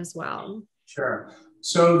him as well? Sure.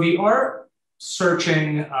 So the art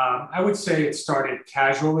searching, I would say it started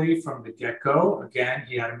casually from the get-go. Again,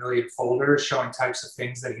 he had a million folders showing types of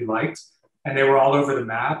things that he liked, and they were all over the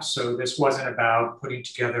map. So this wasn't about putting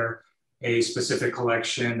together a specific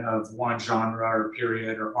collection of one genre or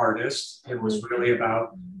period or artist. It was really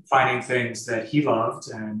about finding things that he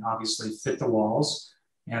loved and obviously fit the walls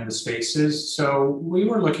and the spaces. So we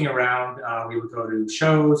were looking around. We would go to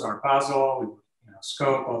shows, Art Basel, we would,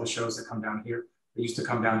 Scope, all the shows that come down here. They used to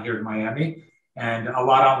come down here to Miami, and a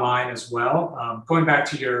lot online as well. Going back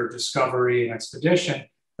to your discovery and expedition,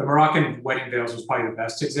 the Moroccan wedding veils was probably the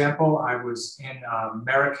best example. I was in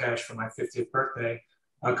Marrakesh for my 50th birthday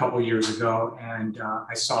a couple years ago, and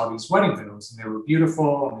I saw these wedding veils, and they were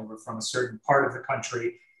beautiful, and they were from a certain part of the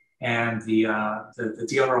country, and the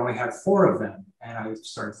dealer only had 4 of them. And I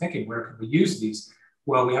started thinking, where could we use these?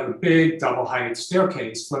 Well, we have a big double-heighted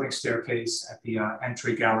staircase, floating staircase at the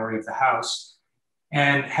entry gallery of the house,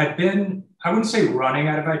 and had been, I wouldn't say running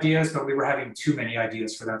out of ideas, but we were having too many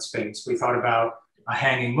ideas for that space. We thought about a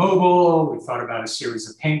hanging mobile, we thought about a series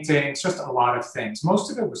of paintings, just a lot of things. Most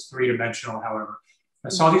of it was 3-dimensional, however. I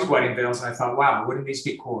saw these wedding veils and I thought, wow, wouldn't these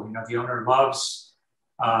be cool? The owner loves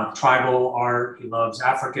tribal art, he loves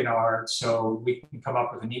African art, so we can come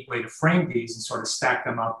up with a neat way to frame these and sort of stack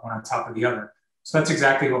them up one on top of the other. So that's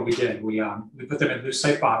exactly what we did. We put them in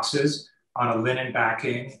lucite boxes on a linen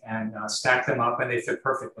backing and stacked them up, and they fit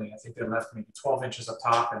perfectly. I think they left maybe 12 inches up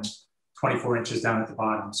top and 24 inches down at the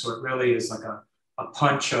bottom. So it really is like a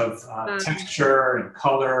punch of texture and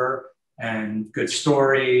color and good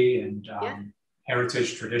story and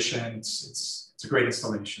heritage tradition. It's a great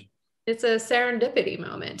installation. It's a serendipity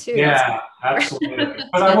moment too. Yeah, absolutely.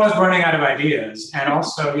 But I was running out of ideas, and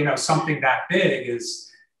also, something that big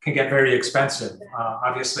can get very expensive.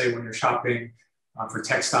 Obviously, when you're shopping for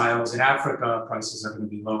textiles in Africa, prices are going to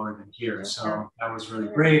be lower than here. So that was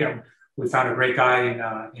really great. And we found a great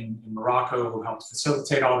guy in Morocco who helped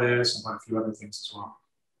facilitate all this and a few other things as well.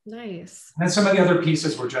 Nice. And some of the other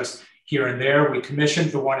pieces were just here and there. We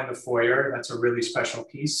commissioned the one in the foyer. That's a really special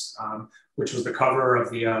piece, which was the cover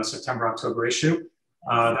of the September-October issue.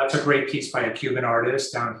 That's a great piece by a Cuban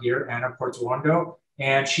artist down here, Ana Portuondo.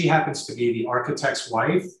 And she happens to be the architect's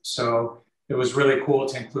wife. So it was really cool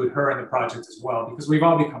to include her in the project as well, because we've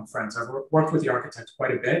all become friends. I've worked with the architect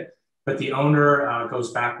quite a bit, but the owner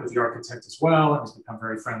goes back with the architect as well and has become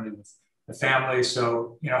very friendly with the family.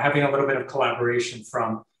 So, having a little bit of collaboration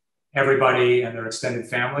from everybody and their extended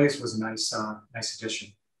families was a nice addition.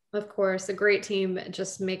 Of course, a great team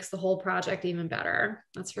just makes the whole project even better.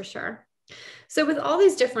 That's for sure. So with all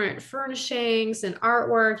these different furnishings and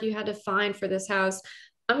artwork you had to find for this house,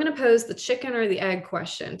 I'm going to pose the chicken or the egg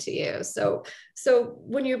question to you. So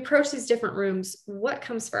when you approach these different rooms, what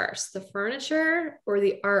comes first, the furniture or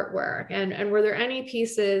the artwork? And were there any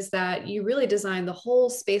pieces that you really designed the whole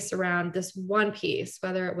space around this one piece,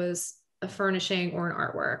 whether it was a furnishing or an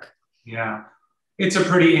artwork? Yeah, it's a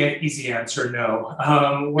pretty easy answer, no.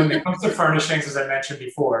 When it comes to furnishings, as I mentioned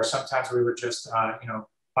before, sometimes we would just,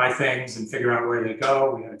 buy things and figure out where they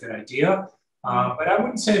go. We had a good idea. But I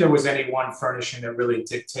wouldn't say there was any one furnishing that really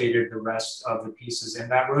dictated the rest of the pieces in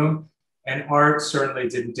that room. And art certainly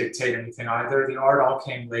didn't dictate anything either. The art all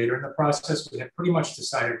came later in the process. We had pretty much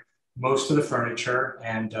decided most of the furniture,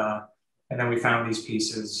 and then we found these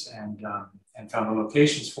pieces and found the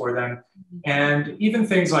locations for them. And even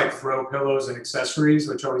things like throw pillows and accessories,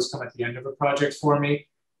 which always come at the end of a project for me,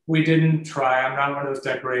 we didn't try. I'm not one of those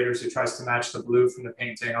decorators who tries to match the blue from the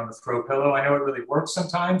painting on the throw pillow. I know it really works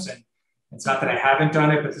sometimes, and it's not that I haven't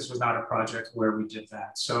done it, but this was not a project where we did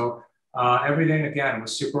that. So everything, again,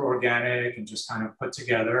 was super organic and just kind of put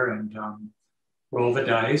together and roll the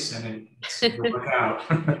dice, and it worked out.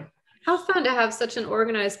 How fun to have such an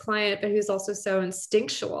organized client, but who's also so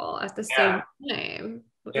instinctual at the same time.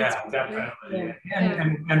 Yeah, definitely.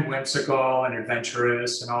 And whimsical and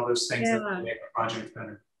adventurous and all those things that make a project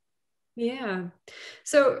better. Yeah.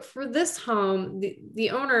 So for this home, the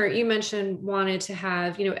owner, you mentioned, wanted to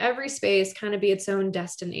have, every space kind of be its own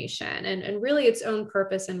destination and really its own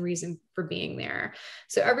purpose and reason for being there.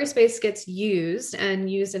 So every space gets used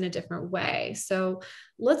in a different way. So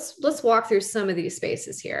let's walk through some of these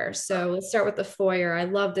spaces here. So let's start with the foyer. I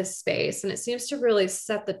love this space, and it seems to really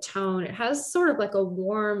set the tone. It has sort of like a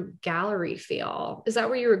warm gallery feel. Is that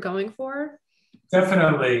what you were going for?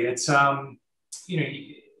 Definitely. It's,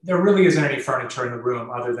 there really isn't any furniture in the room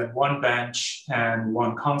other than one bench and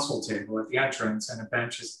one console table at the entrance. And a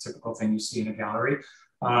bench is a typical thing you see in a gallery.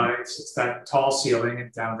 It's that tall ceiling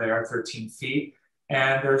down there, 13 feet.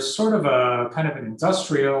 And there's sort of a kind of an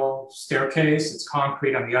industrial staircase. It's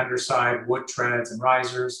concrete on the underside, wood treads and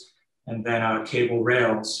risers, and then cable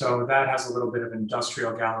rails. So that has a little bit of an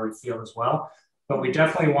industrial gallery feel as well. But we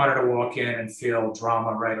definitely wanted to walk in and feel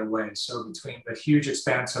drama right away. So between the huge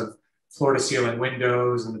expanse of floor-to-ceiling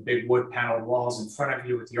windows and the big wood paneled walls in front of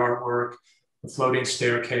you with the artwork, the floating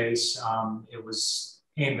staircase, it was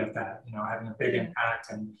aimed at that, having a big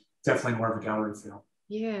impact and definitely more of a gallery feel.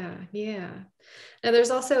 Yeah. Now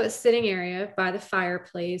there's also a sitting area by the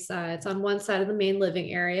fireplace. It's on one side of the main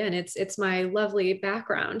living area, and it's my lovely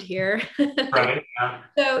background here. Right. Yeah.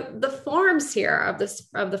 So the forms here of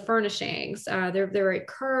the furnishings, they're very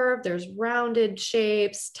curved. There's rounded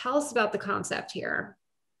shapes. Tell us about the concept here.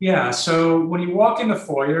 Yeah, so when you walk in the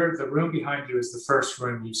foyer, the room behind you is the first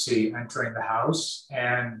room you see entering the house.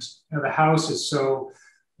 And the house is so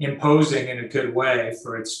imposing in a good way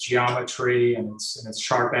for its geometry and its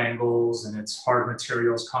sharp angles and its hard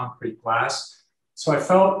materials, concrete glass. So I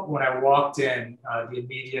felt when I walked in, the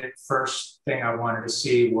immediate first thing I wanted to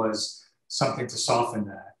see was something to soften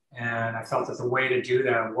that. And I felt that the way to do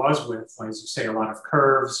that was with, as you say, a lot of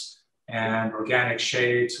curves and organic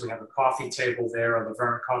shapes. We have a coffee table there, a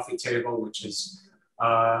Laverne coffee table, which is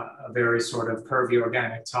a very sort of curvy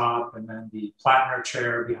organic top. And then the Plattner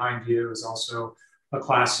chair behind you is also a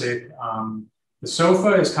classic. The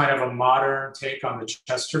sofa is kind of a modern take on the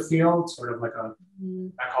Chesterfield, sort of like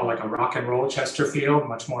I call like a rock and roll Chesterfield,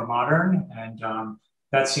 much more modern. And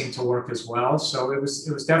that seemed to work as well. So it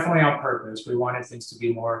was definitely on purpose. We wanted things to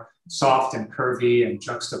be more soft and curvy and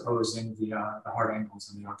juxtaposing the hard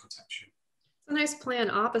angles in the architecture. It's a nice play on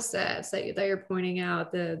opposites that you're pointing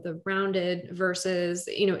out, the rounded versus,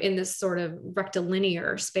 in this sort of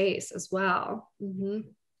rectilinear space as well. Mm-hmm.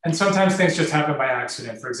 And sometimes things just happen by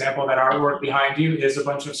accident. For example, that artwork behind you is a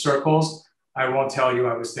bunch of circles. I won't tell you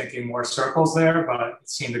I was thinking more circles there, but it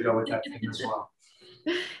seemed to go with that theme as well.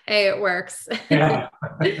 Hey, it works. Yeah.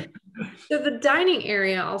 So the dining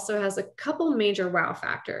area also has a couple major wow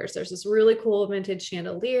factors. There's this really cool vintage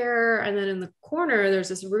chandelier. And then in the corner, there's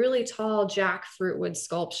this really tall jackfruit wood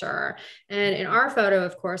sculpture. And in our photo,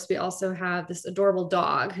 of course, we also have this adorable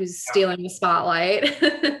dog who's stealing the spotlight.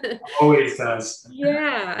 Always does.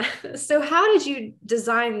 Yeah. So how did you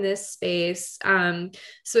design this space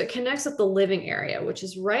so it connects with the living area, which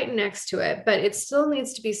is right next to it, but it still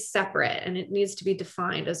needs to be separate and it needs to be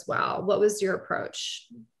defined as well? What was your approach?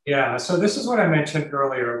 Yeah, so this is what I mentioned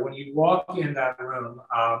earlier. When you walk in that room,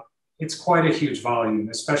 it's quite a huge volume,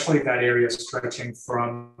 especially that area stretching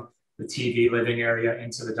from the TV living area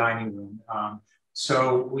into the dining room.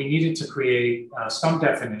 So we needed to create some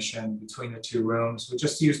definition between the two rooms. We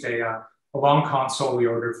just used a long console we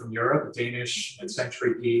ordered from Europe, a Danish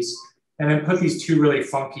mid-century piece, and then put these two really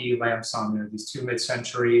funky lamps on there, these two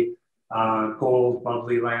mid-century gold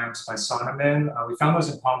bubbly lamps by Sonoma. We found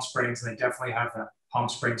those in Palm Springs, and they definitely have that Palm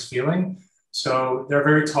Springs feeling. So they're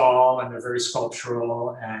very tall and they're very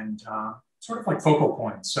sculptural and sort of like focal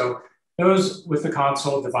points. So those with the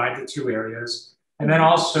console divide the two areas. And then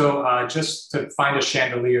also just to find a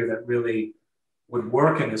chandelier that really would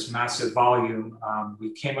work in this massive volume,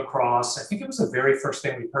 we came across, I think it was the very first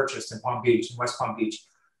thing we purchased in Palm Beach, in West Palm Beach.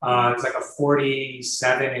 It's like a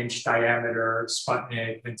 47-inch diameter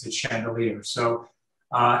Sputnik vintage chandelier. So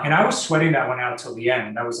And I was sweating that one out till the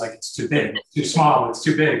end. I was like, it's too big, it's too small, it's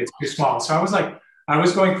too big, it's too small. So I was like, I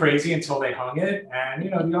was going crazy until they hung it. And,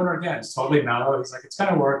 the owner, again, is totally mellow. He's like, it's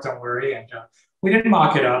going to work, don't worry. And we didn't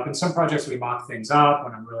mock it up. In some projects, we mock things up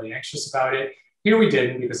when I'm really anxious about it. Here we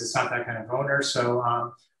didn't, because it's not that kind of owner.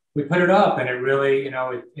 So we put it up, and it really,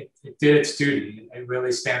 it did its duty. It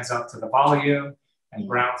really stands up to the volume and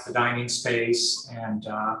grounds the dining space. And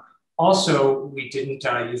also, we didn't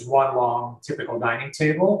use one long typical dining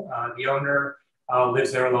table. The owner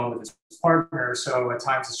lives there alone with his partner. So at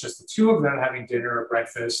times it's just the two of them having dinner or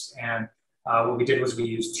breakfast. And what we did was we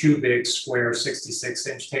used two big square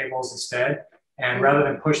 66-inch tables instead. And rather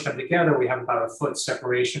than push them together, we have about a foot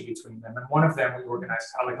separation between them. And one of them we organized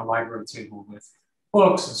kind of like a library table with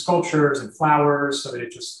books and sculptures and flowers, so that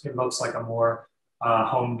it looks like a more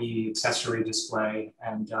homey accessory display.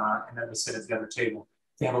 And then they sit at the other table.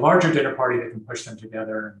 They have a larger dinner party, they can push them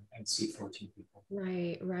together and seat 14 people.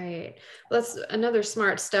 Right, right. Well, that's another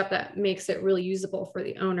smart step that makes it really usable for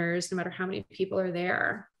the owners, no matter how many people are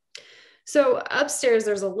there. So upstairs,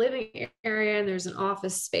 there's a living area and there's an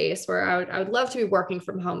office space where I would love to be working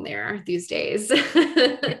from home there these days. Tell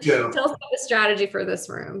us about the strategy for this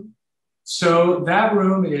room. So that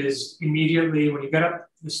room is immediately, when you get up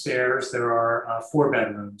the stairs, there are 4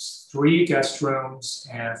 bedrooms, 3 guest rooms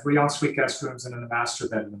and 3 ensuite guest rooms, and then the master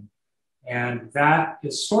bedroom. And that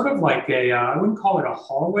is sort of like I wouldn't call it a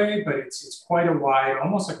hallway, but it's quite a wide,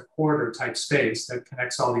 almost like a corridor type space that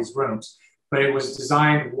connects all these rooms. But it was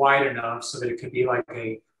designed wide enough so that it could be like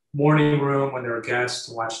a morning room when there are guests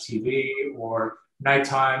to watch TV, or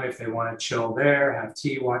nighttime if they want to chill there, have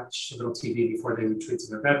tea, watch a little TV before they retreat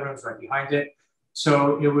to their bedrooms right behind it.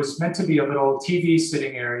 So it was meant to be a little TV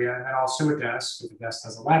sitting area, and also a desk. If the guest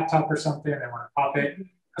has a laptop or something, they want to pop it,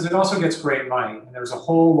 because it also gets great light. And there's a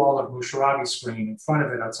whole wall of Musarabi screen in front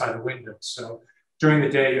of it outside the window. So during the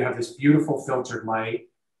day, you have this beautiful filtered light.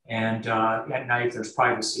 And at night, there's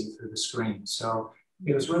privacy through the screen. So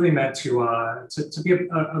it was really meant to be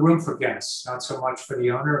a room for guests, not so much for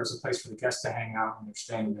the owner. It was a place for the guests to hang out when they're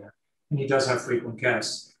staying there. And he does have frequent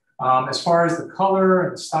guests. As far as the color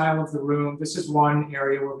and the style of the room, this is one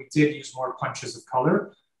area where we did use more punches of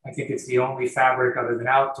color. I think it's the only fabric other than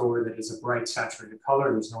outdoor that is a bright saturated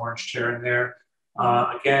color. There's an orange chair in there.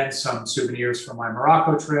 Again, some souvenirs from my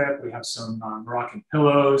Morocco trip. We have some Moroccan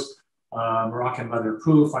pillows, Moroccan leather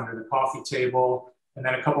poof under the coffee table, and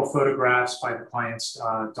then a couple photographs by the client's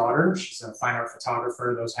daughter. She's a fine art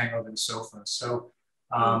photographer. Those hang over the sofa. So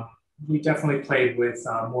we definitely played with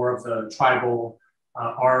more of the tribal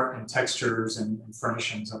art and textures and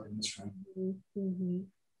furnishings up in this room. Mm-hmm.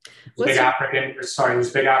 There's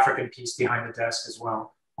a big African piece behind the desk as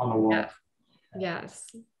well on the wall. Yeah. Yes.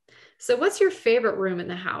 So what's your favorite room in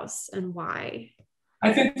the house and why?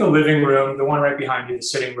 I think the living room, the one right behind you, the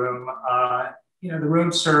sitting room, the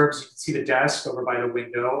room serves, you can see the desk over by the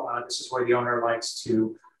window. This is where the owner likes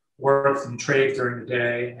to work and trade during the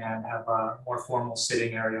day and have a more formal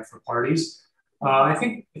sitting area for parties. I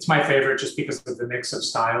think it's my favorite just because of the mix of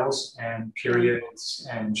styles and periods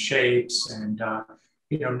and shapes, and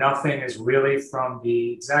nothing is really from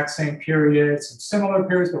the exact same period, some similar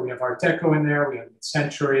periods, but we have Art Deco in there, we have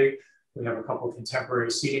mid-century, we have a couple of contemporary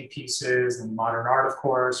seating pieces and modern art, of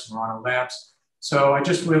course, Murano lamps. So I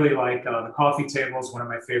just really like the coffee tables, one of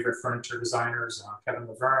my favorite furniture designers, Kevin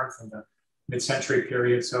Laverne from the mid-century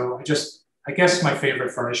period. So I guess my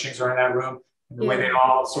favorite furnishings are in that room. And the way they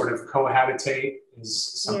all sort of cohabitate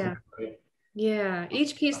is something great. Yeah,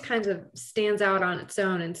 each piece kind of stands out on its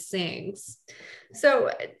own and sings.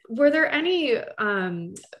 So were there any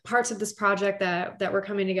parts of this project that were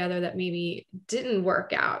coming together that maybe didn't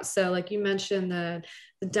work out? So like you mentioned, the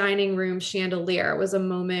dining room chandelier was a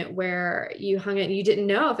moment where you hung it and you didn't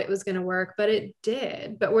know if it was going to work, but it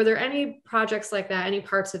did. But were there any projects like that, any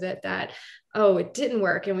parts of it that, oh, it didn't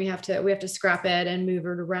work and we have to scrap it and move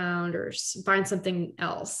it around or find something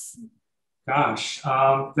else? Gosh,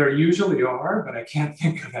 there usually are, but I can't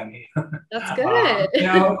think of any. That's good.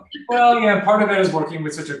 Part of it is working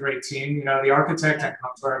with such a great team. The architect and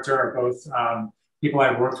contractor are both people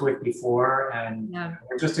I've worked with before, and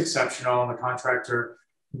they're just exceptional. And the contractor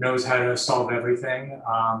knows how to solve everything.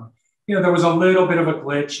 There was a little bit of a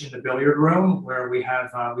glitch in the billiard room where we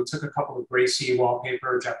took a couple of Gracie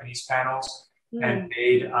wallpaper Japanese panels and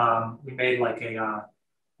we made like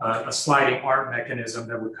a sliding art mechanism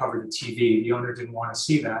that would cover the TV. The owner didn't want to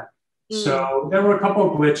see that. So there were a couple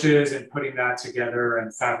of glitches in putting that together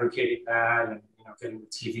and fabricating that and getting the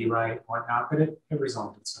TV right and whatnot, but it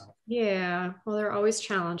resolved itself. Yeah, well, there are always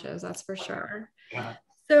challenges, that's for sure. Yeah.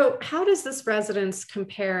 So how does this residence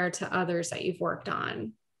compare to others that you've worked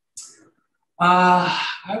on?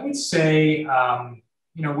 I would say,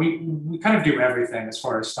 you know, we kind of do everything as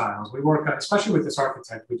far as styles. We work, especially with this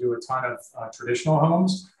architect, we do a ton of traditional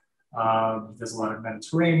homes. There's a lot of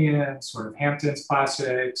Mediterranean, sort of Hamptons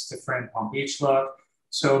classics, different Palm Beach look.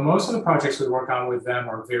 So most of the projects we work on with them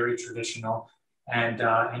are very traditional. And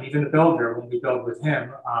even the builder, when we build with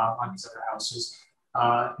him on these other houses,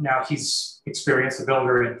 now he's experienced the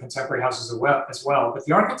builder in contemporary houses as well. But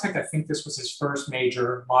the architect, I think this was his first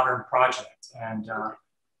major modern project. And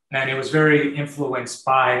it was very influenced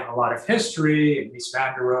by a lot of history and Mies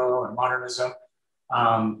van der Rohe and modernism.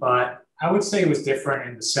 But I would say it was different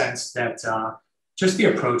in the sense that just the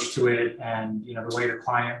approach to it and, you know, the way the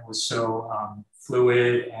client was so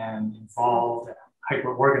fluid and involved and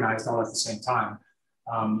hyper-organized all at the same time.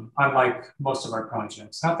 Unlike most of our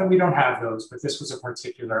projects. Not that we don't have those, but this was a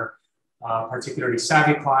particularly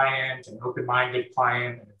savvy client, an open-minded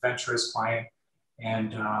client, an adventurous client,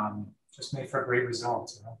 and just made for a great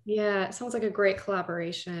result. You know? Yeah, it sounds like a great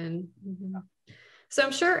collaboration. Mm-hmm. So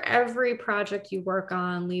I'm sure every project you work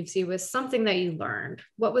on leaves you with something that you learned.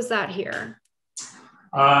 What was that here?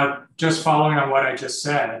 Just following on what I just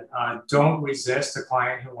said, don't resist a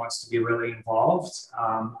client who wants to be really involved.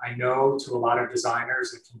 I know to a lot of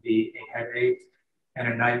designers, it can be a headache and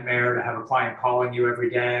a nightmare to have a client calling you every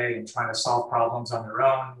day and trying to solve problems on their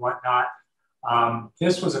own, whatnot.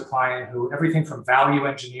 This was a client who everything from value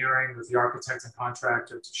engineering with the architect and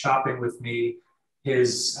contractor to shopping with me,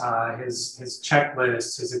 his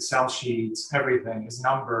checklists, his Excel sheets, everything, his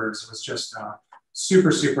numbers was just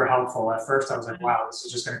super, super helpful. At first I was like, wow, this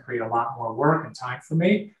is just going to create a lot more work and time for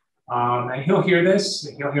me. And he'll hear this,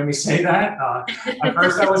 he'll hear me say that. At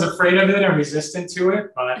first I was afraid of it and resistant to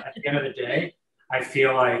it, but at the end of the day, I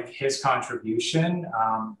feel like his contribution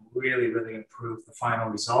really, really improved the final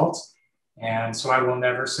result. And so I will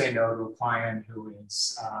never say no to a client who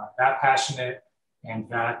is that passionate and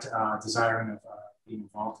that desiring of being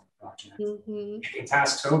involved in the project. Mm-hmm. Taking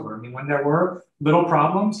tasks over. I mean, when there were little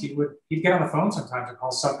problems, he'd get on the phone sometimes and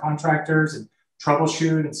call subcontractors and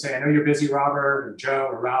troubleshoot and say, I know you're busy, Robert or Joe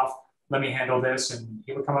or Ralph, let me handle this. And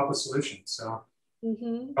he would come up with solutions. So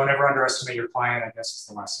don't ever underestimate your client, I guess is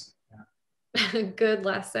the lesson. Good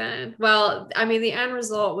lesson. Well, I mean, the end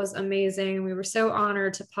result was amazing. We were so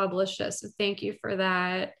honored to publish this. So thank you for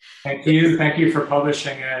that. Thank you. Thank you for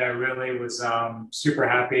publishing it. I really was super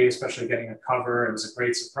happy, especially getting a cover. It was a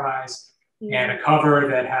great surprise. Mm-hmm. And a cover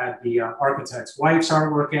that had the architect's wife's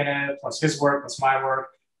artwork in it, plus his work, plus my work.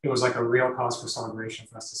 It was like a real cause for celebration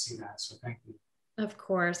for us to see that. So thank you. Of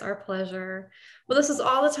course, our pleasure. Well, this is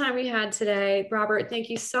all the time we had today. Robert, thank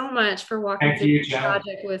you so much for walking through this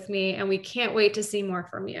project with me, and we can't wait to see more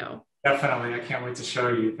from you. Definitely. I can't wait to show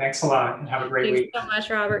you. Thanks a lot and have a great week. Thanks so much,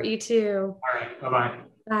 Robert. You too. All right. Bye-bye.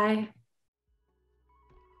 Bye.